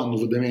her one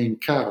of the main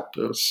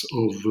characters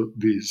of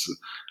this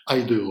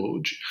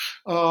ideology.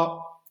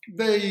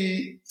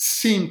 They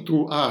seem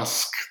to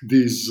ask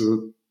these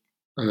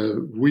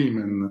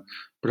women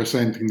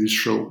presenting this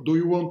show, do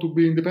you want to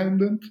be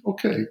independent?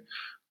 Okay.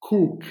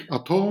 Cook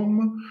at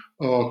home,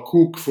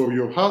 cook for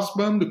your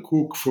husband,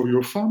 cook for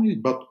your family,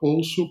 but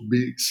also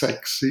be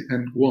sexy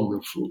and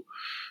wonderful.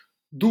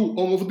 Do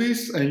all of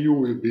this and you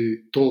will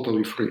be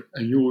totally free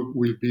and you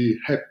will be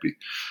happy.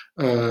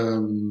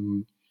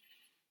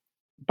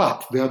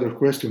 But the other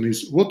question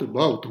is, what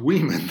about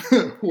women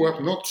who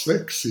are not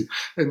sexy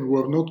and who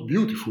are not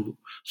beautiful?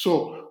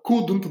 So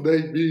couldn't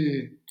they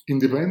be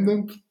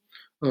independent?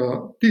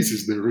 This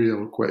is the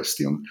real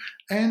question.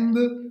 And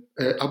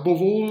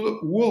above all,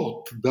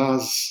 what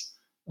does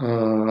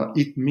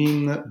it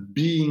mean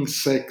being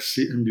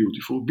sexy and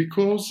beautiful?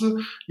 Because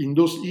in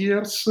those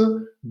years,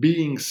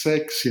 being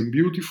sexy and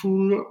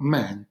beautiful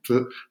meant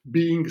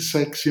being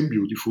sexy and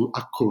beautiful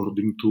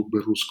according to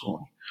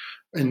Berlusconi,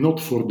 and not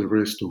for the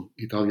rest of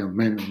Italian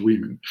men and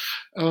women.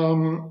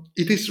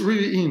 It is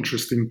really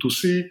interesting to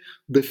see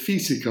the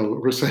physical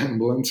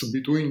resemblance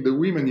between the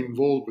women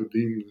involved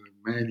in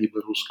many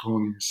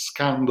Berlusconi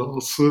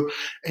scandals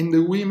and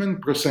the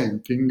women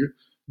presenting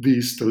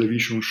these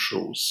television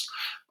shows.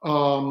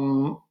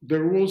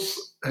 There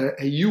was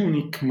a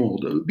unique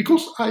model,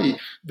 because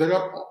there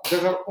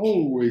are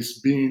always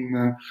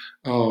been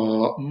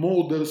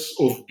models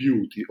of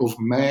beauty, of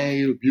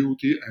male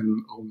beauty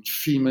and of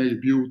female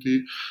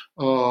beauty.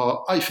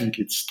 I think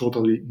it's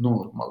totally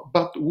normal.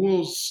 But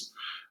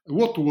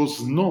what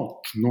was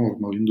not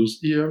normal in those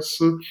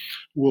years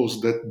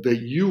was that the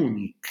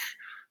unique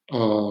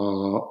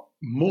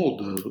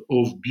model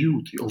of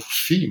beauty, of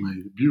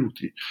female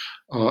beauty,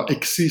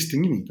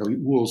 existing in Italy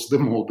was the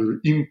model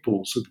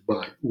imposed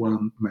by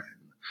one man.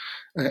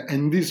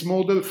 And this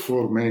model,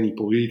 for many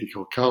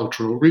political,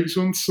 cultural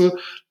reasons,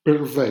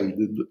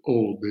 pervaded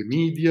all the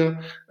media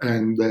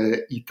and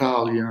the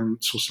Italian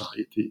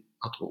society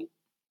at all.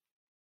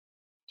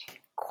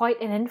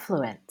 Quite an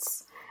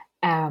influence,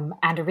 and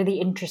a really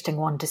interesting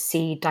one to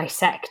see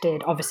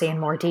dissected, obviously in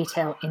more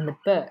detail in the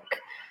book.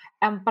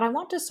 But I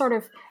want to sort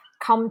of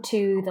come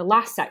to the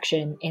last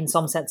section, in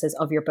some senses,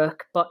 of your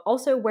book, but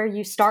also where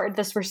you started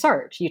this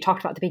research. You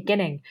talked about at the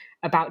beginning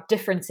about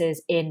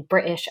differences in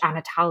British and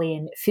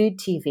Italian food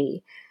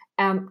TV.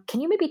 Can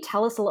you maybe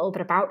tell us a little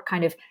bit about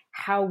kind of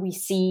how we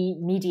see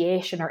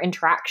mediation or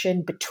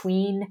interaction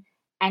between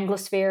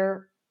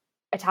Anglosphere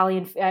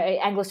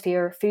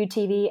food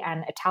TV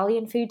and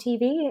Italian food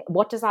TV?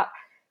 What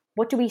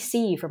do we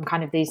see from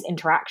kind of these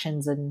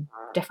interactions and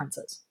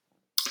differences?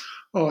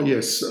 Oh,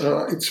 yes.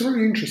 It's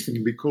very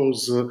interesting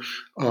because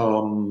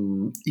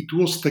it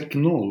was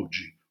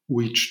technology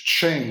which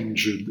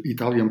changed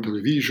Italian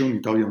television,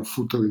 Italian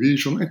food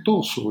television, and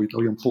also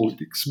Italian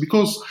politics.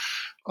 Because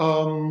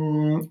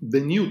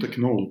the new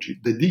technology,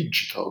 the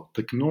digital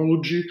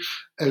technology,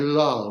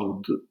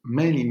 allowed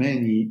many,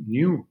 many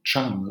new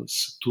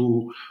channels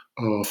to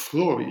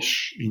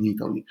flourish in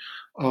Italy.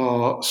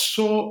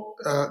 So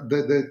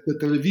the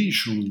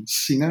television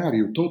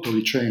scenario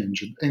totally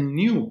changed, and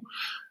new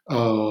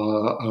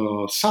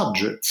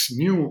subjects,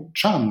 new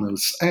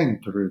channels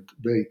entered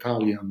the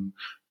Italian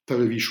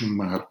television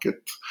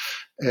market.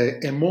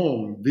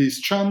 Among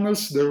these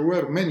channels, there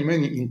were many,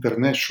 many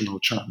international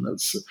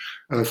channels.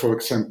 For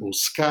example,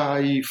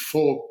 Sky,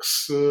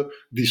 Fox,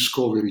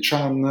 Discovery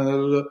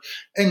Channel,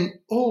 and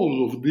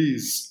all of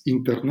these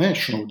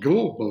international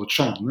global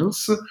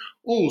channels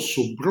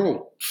also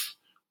brought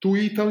to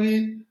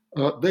Italy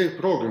their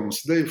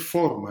programs, their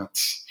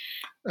formats.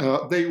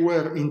 They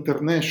were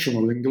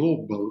international and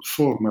global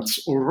formats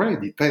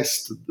already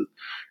tested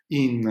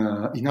in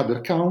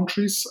other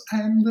countries,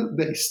 and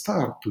they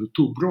started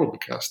to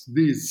broadcast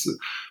these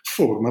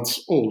formats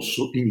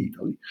also in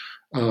Italy.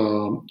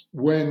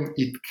 When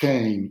it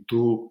came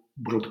to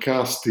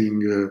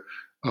broadcasting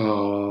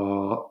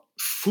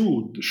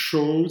food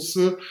shows,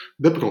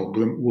 the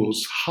problem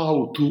was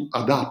how to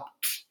adapt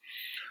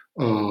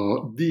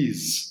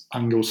these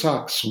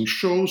Anglo-Saxon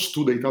shows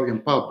to the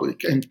Italian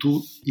public and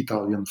to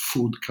Italian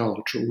food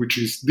culture, which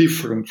is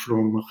different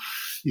from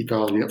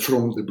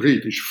the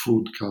British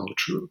food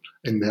culture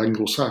and the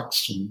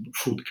Anglo-Saxon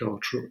food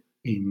culture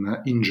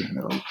in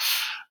general.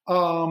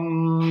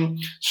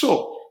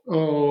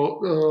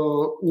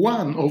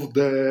 One of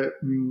the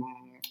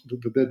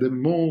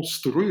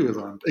most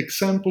relevant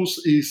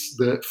examples is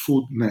the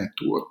Food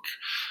Network.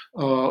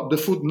 The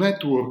Food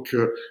Network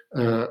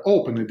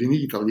opened in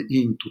Italy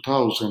in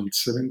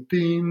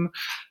 2017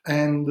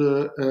 and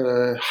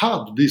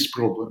had this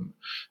problem.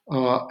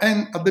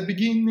 And at the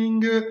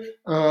beginning,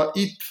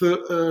 it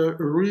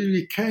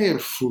really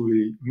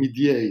carefully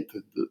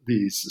mediated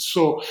this.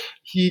 So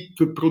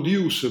it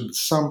produced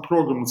some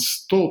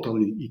programs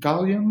totally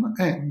Italian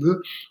and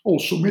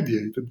also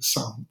mediated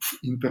some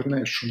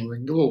international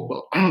and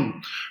global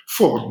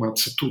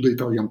formats to the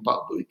Italian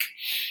public.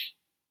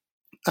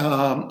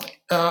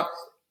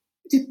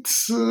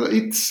 It's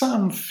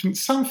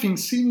something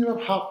similar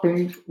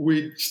happened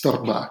with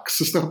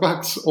Starbucks.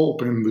 Starbucks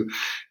opened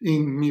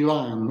in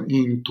Milan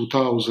in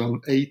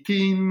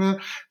 2018,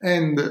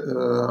 and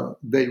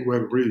they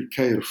were really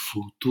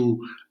careful to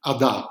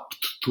adapt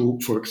to,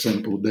 for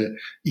example, the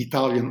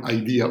Italian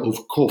idea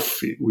of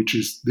coffee, which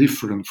is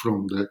different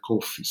from the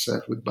coffee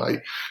served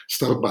by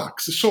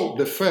Starbucks. So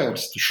the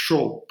first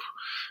shop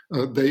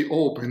they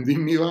opened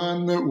in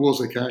Milan was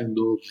a kind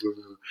of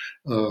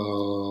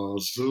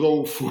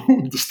slow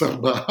food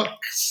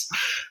Starbucks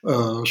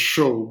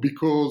show,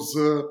 because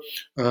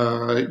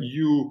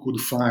you could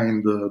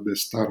find the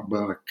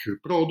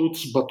Starbucks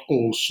products, but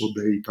also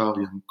the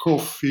Italian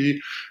coffee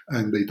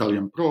and the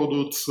Italian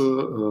products.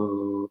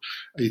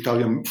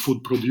 Italian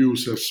food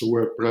producers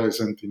were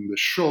present in the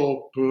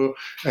shop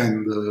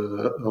and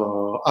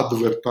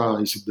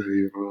advertised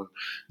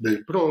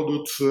their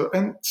products.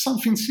 And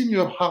something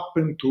similar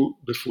happened to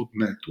the Food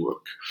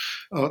Network.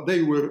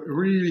 They were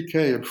really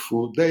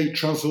careful. They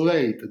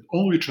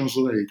only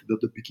translated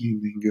at the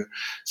beginning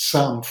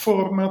some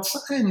formats,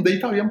 and the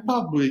Italian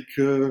public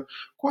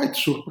quite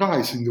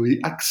surprisingly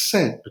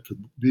accepted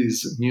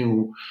these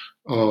new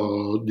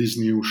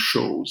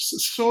shows.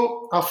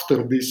 So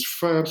after this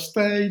first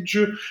stage,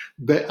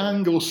 the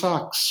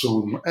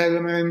Anglo-Saxon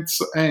elements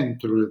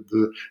entered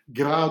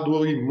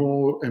gradually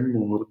more and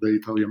more the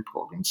Italian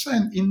programs.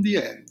 And in the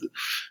end,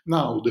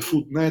 now the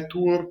Food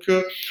Network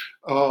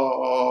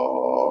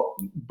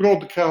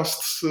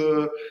broadcasts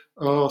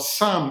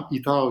some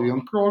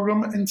Italian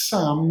program and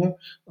some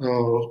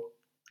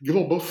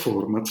global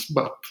formats,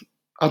 but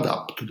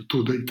adapted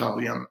to the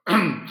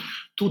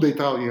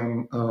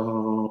Italian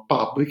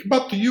public.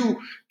 But you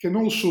can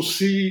also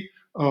see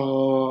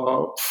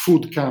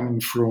food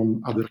coming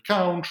from other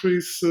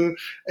countries,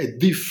 a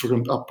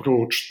different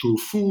approach to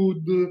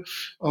food.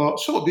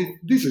 So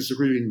this is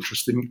really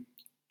interesting.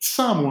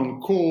 Someone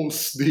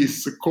calls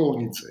this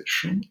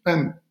colonization,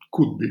 and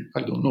could be,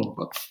 I don't know,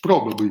 but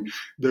probably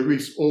there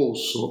is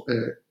also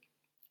a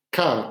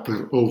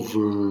character of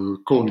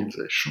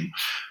colonization.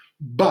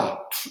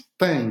 But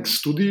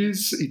thanks to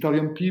this,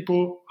 Italian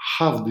people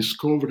have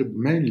discovered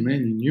many,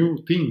 many new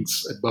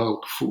things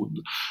about food.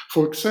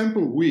 For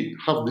example, we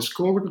have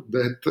discovered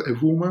that a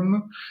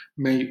woman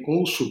may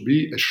also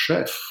be a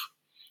chef.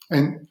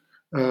 And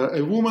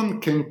a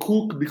woman can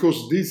cook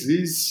because this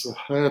is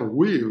her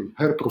will,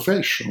 her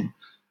profession,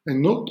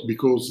 and not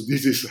because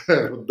this is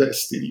her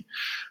destiny.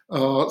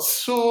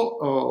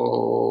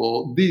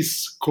 So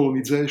this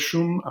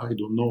colonization, I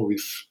don't know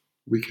if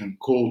we can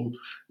call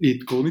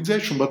it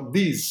colonization, but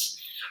this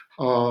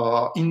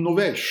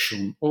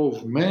innovation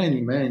of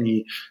many,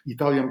 many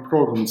Italian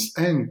programs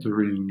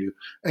entering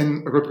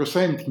and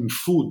representing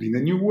food in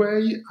a new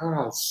way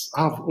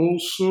have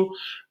also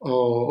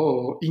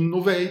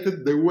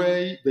innovated the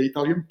way the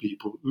Italian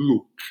people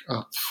look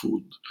at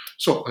food.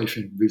 So I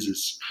think this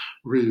is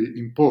really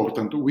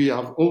important. We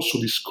have also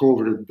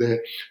discovered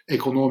the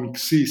economic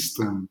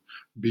system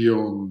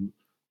behind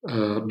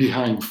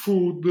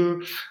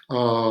food.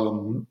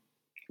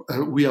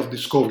 We have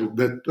discovered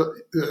that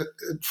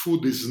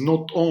food is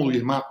not only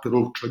a matter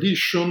of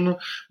tradition,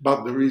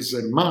 but there is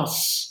a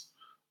mass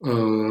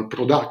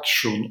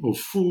production of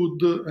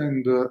food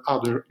and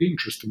other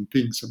interesting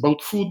things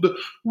about food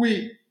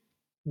we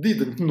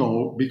didn't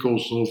know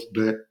because of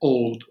the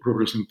old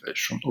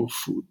representation of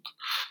food.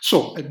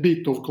 So a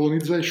bit of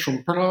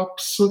colonization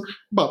perhaps,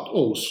 but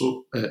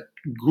also a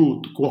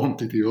good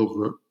quantity of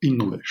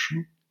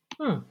innovation.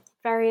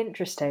 Very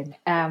interesting.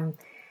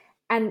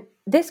 And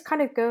this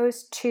kind of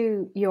goes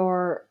to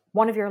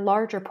one of your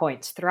larger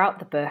points throughout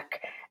the book,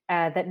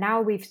 that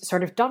now we've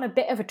sort of done a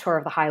bit of a tour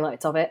of the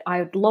highlights of it.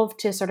 I would love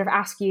to sort of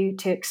ask you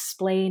to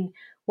explain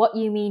what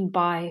you mean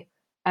by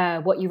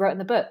what you wrote in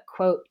the book,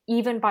 quote,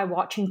 "Even by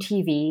watching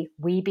TV,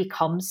 we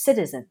become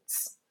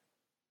citizens."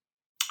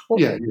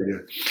 Yeah.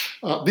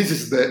 This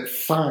is the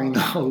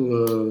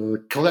final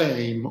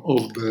claim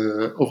of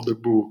the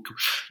book,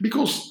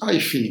 because I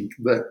think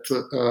that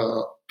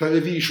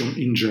television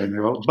in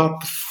general,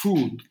 but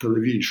food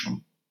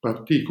television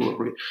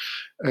particularly,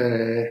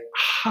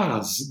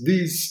 has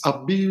this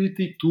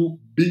ability to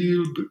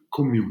build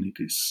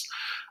communities,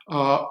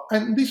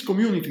 and these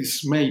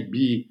communities may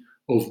be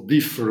of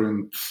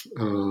different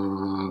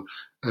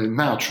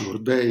nature.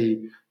 They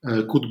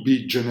could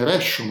be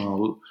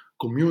generational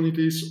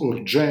communities or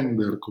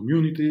gender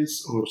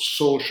communities or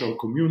social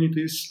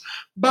communities,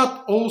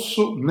 but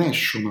also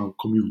national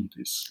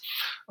communities.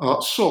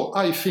 So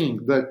I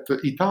think that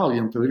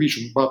Italian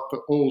television, but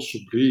also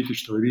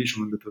British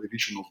television and the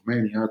television of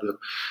many other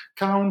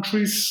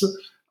countries,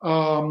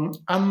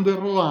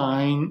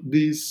 underline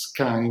this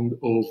kind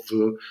of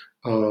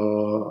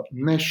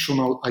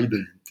national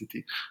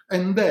identity.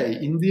 And they,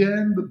 in the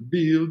end,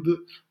 build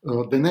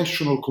the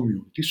national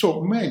community.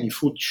 So many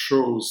food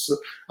shows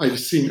I've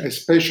seen,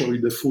 especially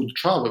the food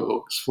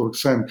travelogues, for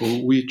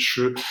example, which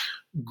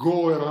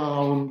go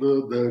around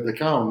the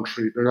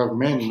country. There are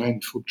many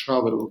food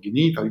travelogues in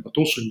Italy, but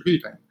also in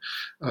Britain.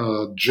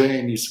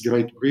 Jenny's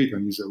Great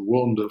Britain is a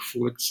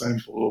wonderful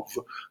example of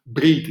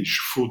British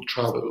food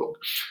travelogue,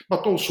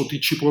 but also Ti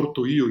ci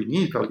porto io in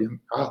Italy and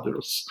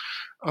others.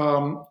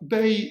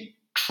 They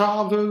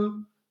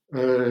travel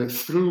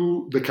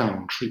through the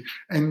country,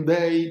 and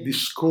they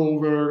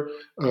discover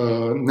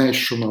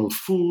national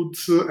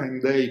foods, and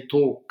they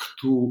talk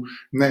to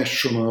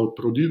national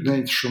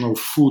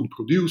food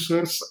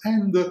producers,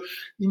 and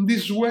in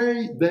this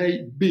way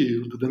they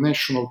build the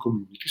national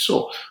community.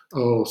 So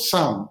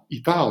some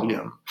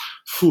Italian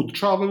food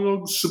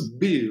travelogues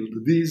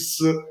build this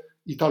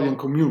Italian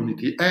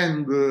community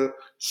and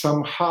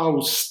somehow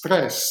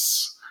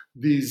stress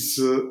this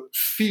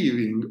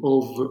feeling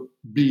of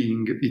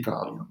being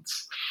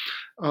Italians.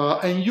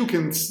 And you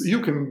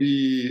can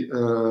be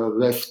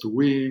left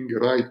wing,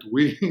 right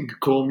wing,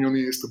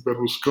 communist,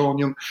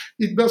 Berlusconian.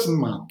 It doesn't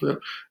matter.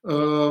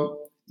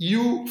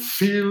 You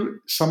feel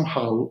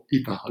somehow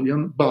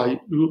Italian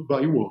by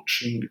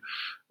watching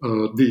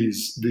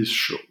these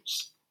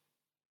shows.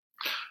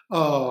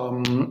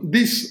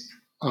 This,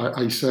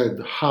 I said,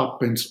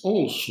 happens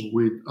also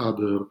with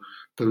other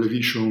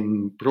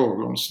television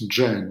programs,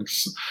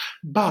 genres,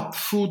 but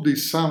food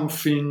is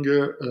something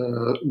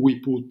we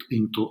put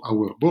into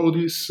our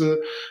bodies,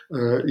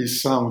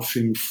 is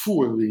something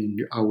fueling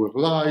our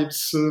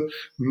lives,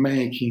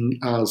 making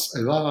us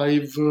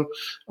alive.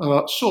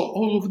 So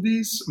all of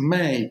this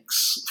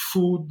makes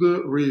food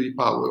really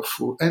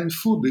powerful, and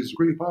food is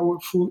really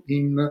powerful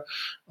in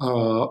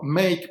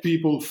make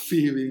people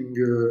feeling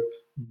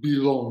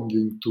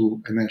belonging to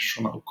a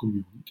national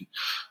community.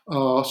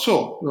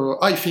 So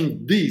I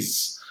think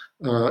this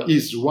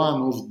is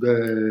one of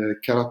the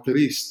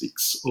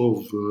characteristics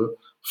of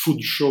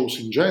food shows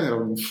in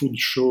general and food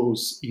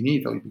shows in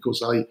Italy,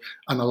 because I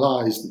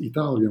analyzed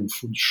Italian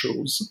food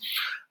shows.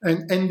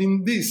 And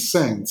in this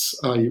sense,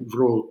 I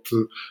wrote,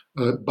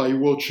 by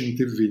watching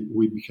TV,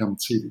 we become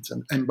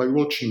citizens. And by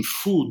watching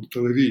food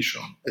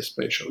television,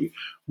 especially,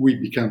 we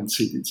become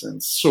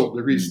citizens. So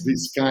there is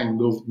this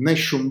kind of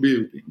nation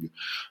building.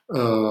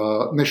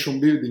 Nation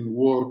building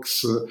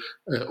works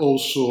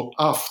also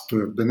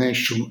after the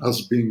nation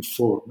has been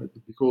formed,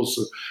 because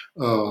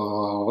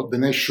the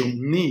nation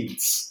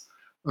needs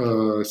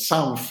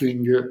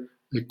something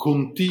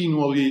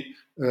continually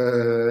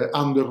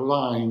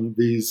underlining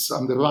this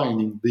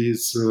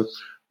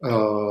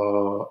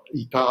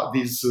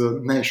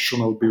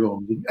national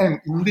belonging. And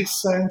in this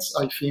sense,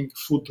 I think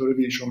food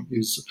television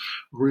is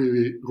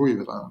really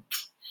relevant.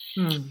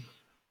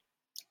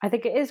 I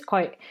think it is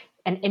quite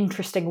an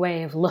interesting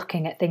way of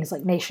looking at things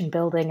like nation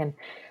building and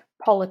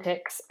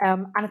politics,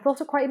 and it's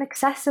also quite an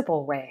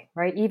accessible way,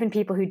 right? Even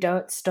people who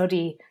don't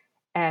study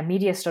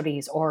media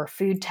studies or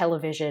food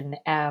television,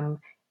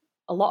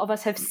 a lot of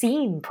us have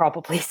seen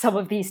probably some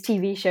of these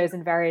TV shows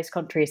in various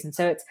countries. And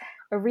so it's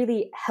a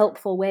really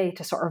helpful way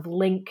to sort of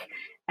link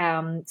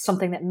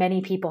something that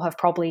many people have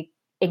probably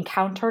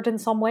encountered in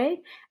some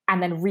way,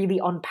 and then really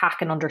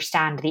unpack and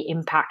understand the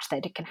impact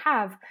that it can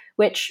have,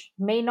 which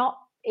may not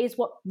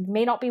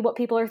be what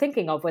people are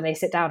thinking of when they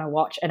sit down and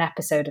watch an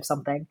episode of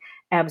something.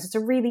 So it's a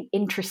really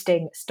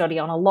interesting study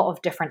on a lot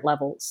of different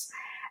levels.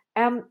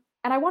 And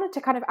I wanted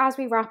to kind of, as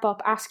we wrap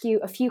up, ask you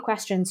a few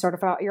questions sort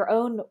of about your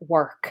own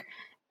work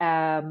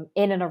in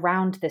and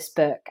around this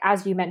book.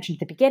 As you mentioned at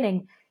the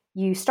beginning,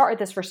 you started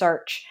this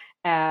research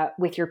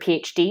with your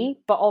PhD,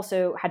 but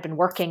also had been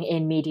working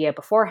in media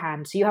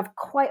beforehand. So you have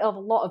quite a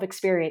lot of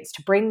experience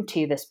to bring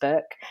to this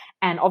book,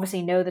 and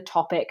obviously know the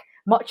topic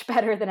much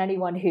better than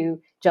anyone who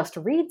just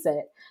reads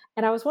it.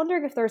 And I was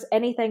wondering if there's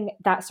anything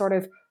that sort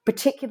of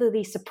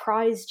particularly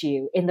surprised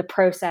you in the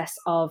process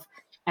of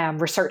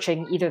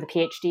researching either the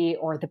PhD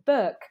or the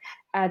book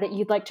that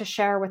you'd like to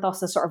share with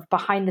us as sort of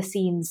behind the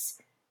scenes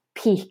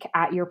peek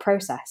at your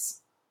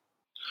process.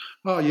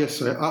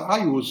 Yes,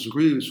 I was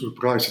really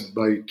surprised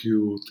by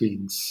two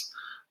things.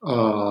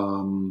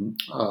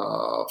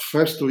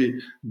 Firstly,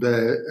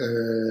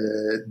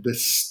 the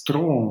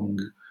strong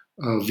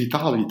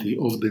vitality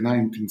of the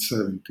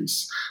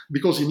 1970s,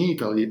 because in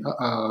Italy,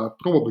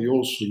 probably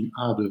also in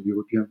other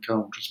European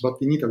countries, but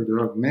in Italy there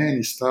are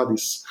many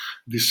studies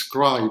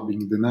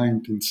describing the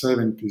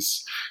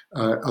 1970s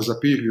as a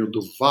period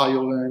of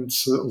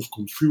violence, of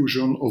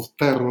confusion, of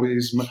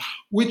terrorism,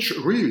 which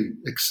really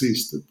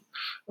existed.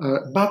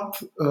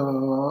 But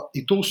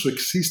it also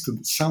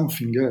existed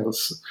something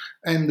else.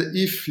 And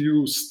if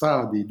you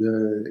study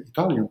the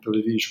Italian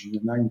television in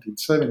the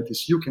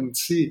 1970s, you can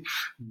see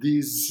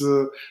this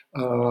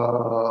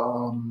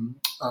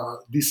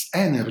this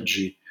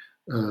energy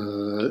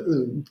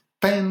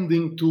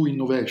tending to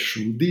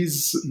innovation,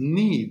 these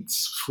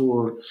needs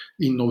for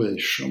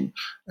innovation.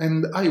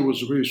 And I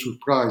was really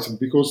surprised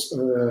because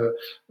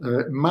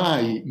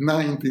my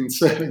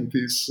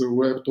 1970s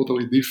were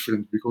totally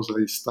different, because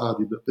I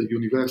studied at the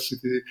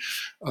university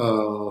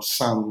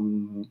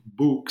some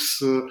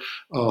books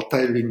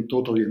telling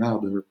totally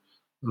another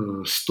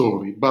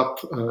story. But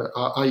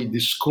I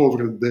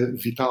discovered the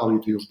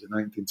vitality of the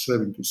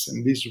 1970s,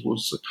 and this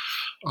was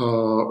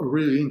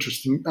really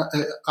interesting.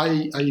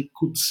 I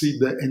could see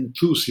the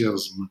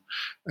enthusiasm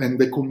and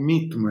the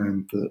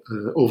commitment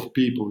of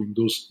people in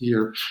those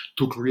years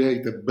to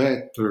create a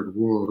better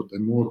world, a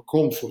more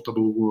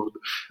comfortable world.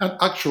 And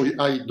actually,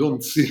 I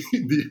don't see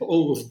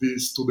all of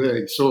this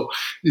today. So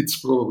it's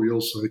probably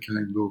also a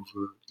kind of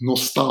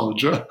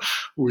nostalgia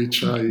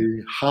which I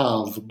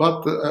have.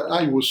 But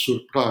I was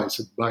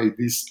surprised by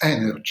this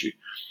energy.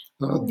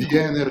 The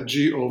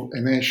energy of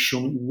a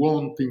nation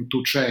wanting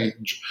to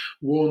change,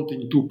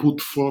 wanting to put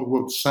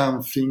forward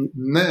something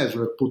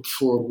never put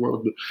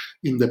forward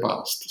in the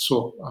past.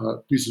 So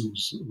this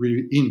was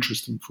really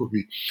interesting for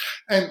me.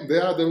 And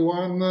the other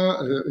one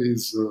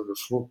is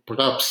for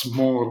perhaps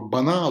more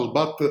banal,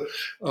 but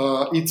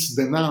it's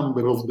the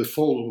number of the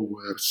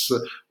followers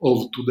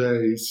of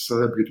today's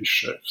celebrity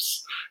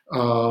chefs.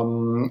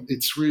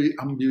 It's really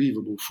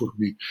unbelievable for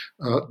me.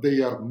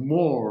 They are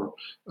more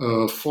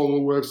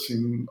followers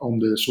on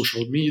the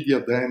social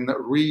media than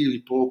really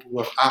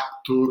popular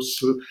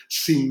actors,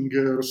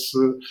 singers,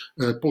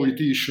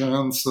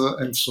 politicians,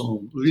 and so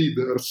on,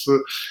 leaders.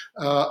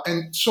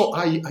 And so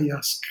I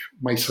ask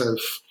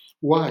myself,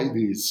 why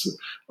this?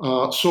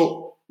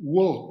 So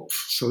what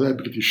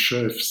celebrity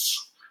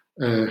chefs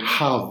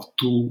have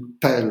to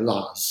tell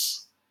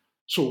us?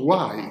 So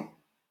why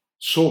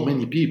so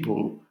many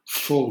people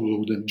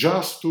follow them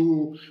just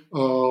to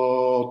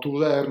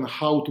learn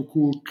how to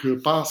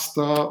cook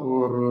pasta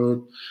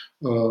or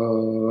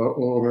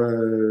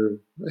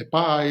a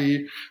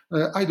pie?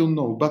 I don't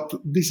know, but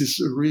this is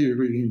really,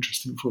 really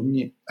interesting for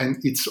me, and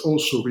it's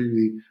also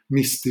really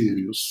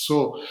mysterious.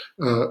 So,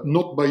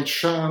 not by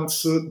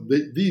chance,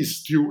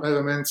 these two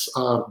elements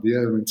are the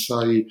elements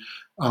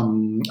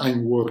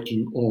I'm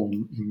working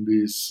on in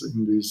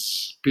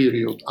this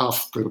period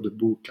after the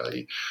book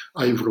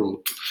I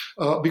wrote,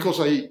 because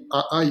I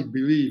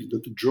believe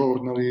that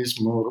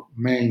journalism or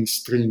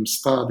mainstream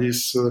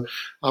studies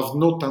have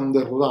not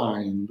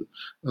underlined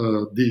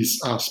these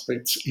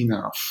aspects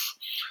enough.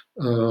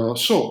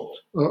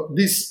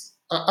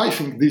 I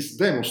think this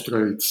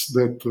demonstrates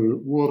that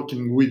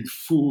working with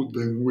food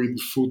and with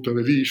food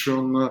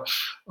television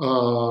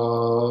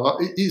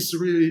is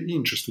really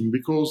interesting,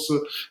 because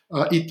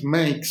it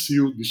makes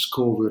you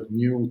discover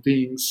new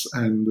things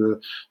and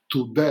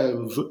to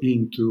delve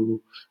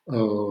into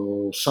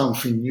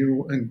something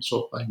new. And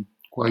so I'm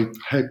quite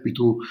happy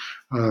to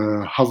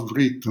have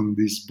written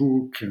this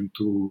book and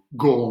to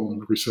go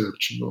on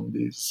researching on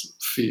this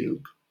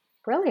field.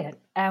 Brilliant.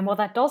 Well,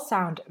 that does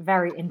sound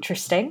very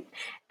interesting.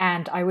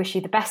 And I wish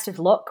you the best of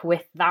luck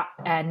with that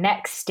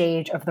next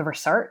stage of the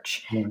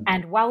research.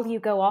 And while you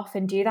go off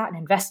and do that and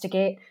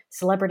investigate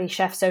celebrity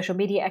chef social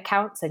media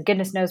accounts and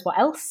goodness knows what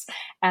else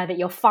that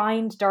you'll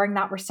find during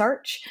that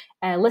research,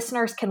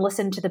 listeners can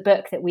listen to the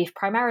book that we've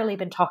primarily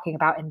been talking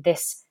about in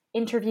this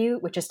interview,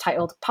 which is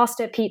titled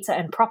Pasta, Pizza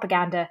and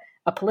Propaganda,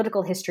 A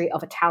Political History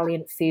of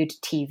Italian Food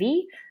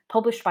TV,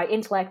 published by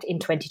Intellect in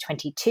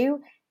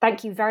 2022.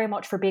 Thank you very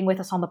much for being with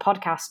us on the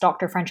podcast,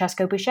 Dr.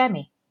 Francesco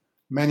Buscemi.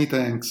 Many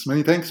thanks.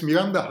 Many thanks,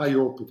 Miranda. I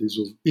hope it is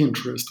of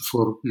interest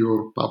for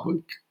your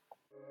public.